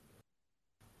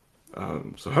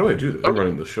 So how do I do this? I'm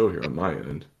running the show here on my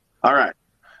end. All right.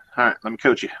 Let me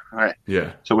coach you. All right.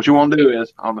 Yeah. So what you want to do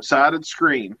is, on the side of the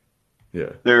screen,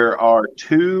 there are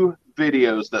 2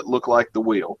 videos that look like the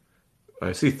wheel.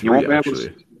 I see 3,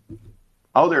 actually.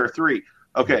 Oh, there are 3.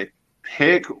 Okay.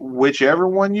 Pick whichever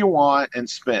one you want and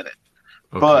spin it.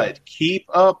 Okay. But keep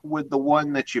up with the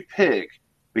one that you pick,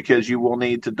 because you will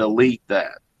need to delete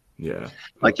that. Yeah.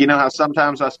 Like, you know how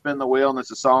sometimes I spin the wheel and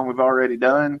it's a song we've already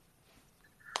done?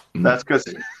 That's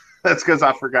because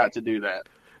I forgot to do that.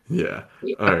 Yeah.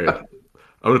 All right.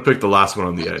 I'm gonna pick the last one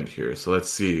on the end here. So let's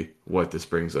see what this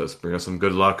brings us. Bring us some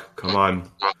good luck. Come on.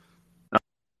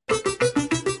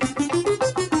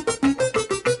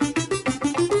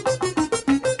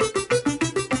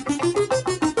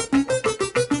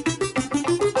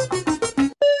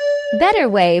 Better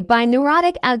Way by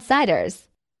Neurotic Outsiders.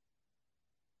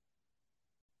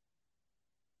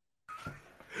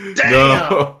 Damn!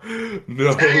 No,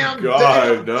 no, Damn,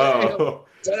 God, damn, no,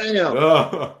 Damn!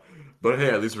 no. But hey,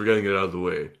 at least we're getting it out of the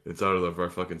way. It's out of our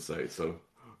fucking sight. So,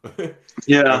 I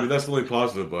Yeah. mean, that's the only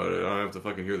positive about it. I don't have to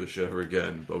fucking hear this shit ever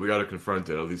again. But we got to confront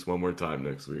it at least one more time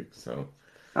next week. So,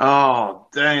 Oh,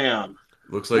 damn.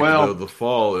 looks like Well- the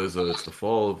fall is it's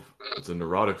a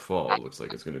neurotic fall. Looks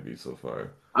like it's going to be so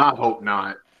far. I hope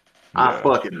not. I Yeah,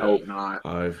 fucking yeah. hope not.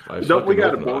 I Don't we fucking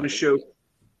got a hope not. bonus show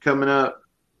coming up?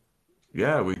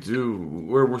 Yeah, we do.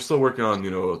 We're still working on,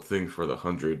 a thing for the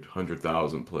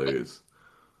 100,000 plays.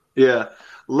 Yeah.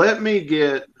 Let me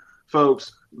get,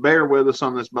 folks, bear with us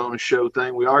on this bonus show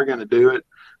thing. We are going to do it,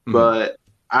 Mhm. but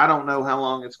I don't know how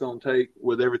long it's going to take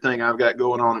with everything I've got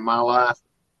going on in my life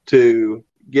to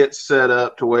get set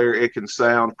up to where it can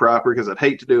sound proper, because I'd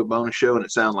hate to do a bonus show and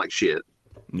it sound like shit.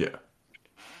 Yeah.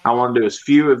 I want to do as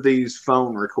few of these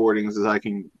phone recordings as I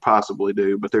can possibly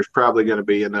do, but there's probably going to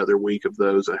be another week of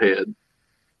those ahead.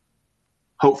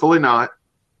 Hopefully not,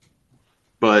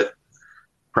 but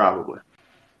probably.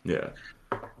 Yeah.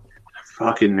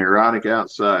 Fucking neurotic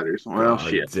outsiders. Well, God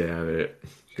shit. damn it.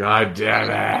 God damn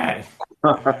it.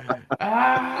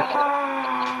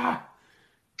 Ah!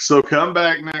 So come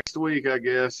back next week, I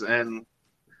guess, and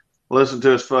listen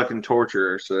to us fucking torture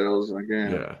ourselves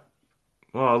again. Yeah.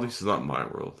 Well, at least it's not my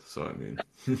world, so I mean.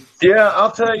 Yeah,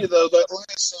 I'll tell you though, that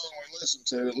last song we listened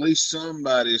to, at least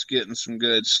somebody's getting some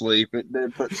good sleep. It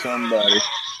did put somebody.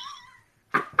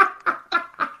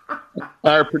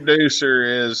 Our producer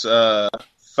is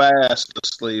fast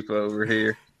asleep over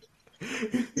here.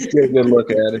 Get a good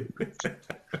look at it.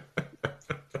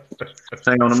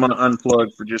 Hang on, I'm gonna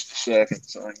unplug for just a second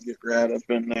so I can get right up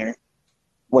in there.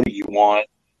 What do you want?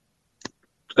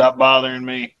 Stop bothering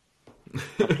me.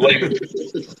 Leave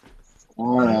it.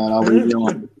 All right, I'll leave you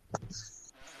alone.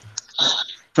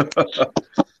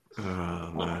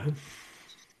 Oh, man.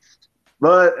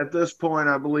 But at this point,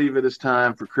 I believe it is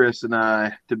time for Chris and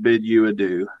I to bid you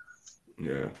adieu.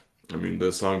 Yeah. I mean,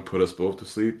 the song put us both to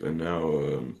sleep, and now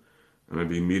I'm going to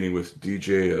be meeting with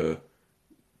DJ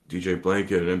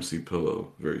Blanket and MC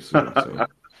Pillow very soon. So,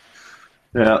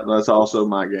 Yeah, that's also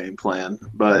my game plan.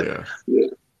 But yeah.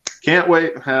 can't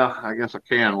wait. Well, I guess I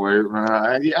can wait.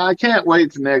 I can't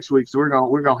wait to next week. So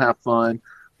we're gonna have fun.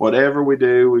 Whatever we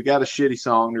do, we got a shitty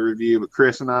song to review, but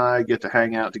Chris and I get to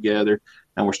hang out together,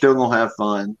 and we're still gonna have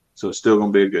fun. So it's still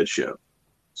gonna be a good show.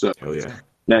 So Hell yeah.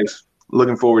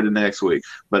 looking forward to next week.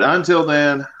 But until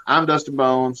then, I'm Dustin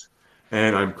Bones.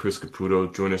 And I'm Chris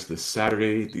Caputo. Join us this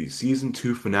Saturday, the season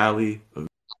 2 finale of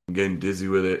Getting Dizzy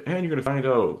with It, and you're gonna find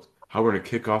out how we're gonna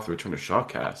kick off the Return to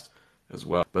Shotcast as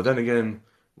well. But then again,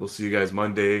 we'll see you guys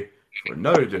Monday for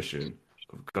another edition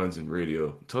of Guns and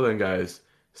Radio. Until then, guys,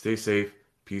 stay safe,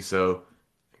 peace out,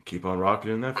 and keep on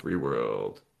rocking in that free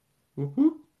world.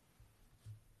 Woo-hoo.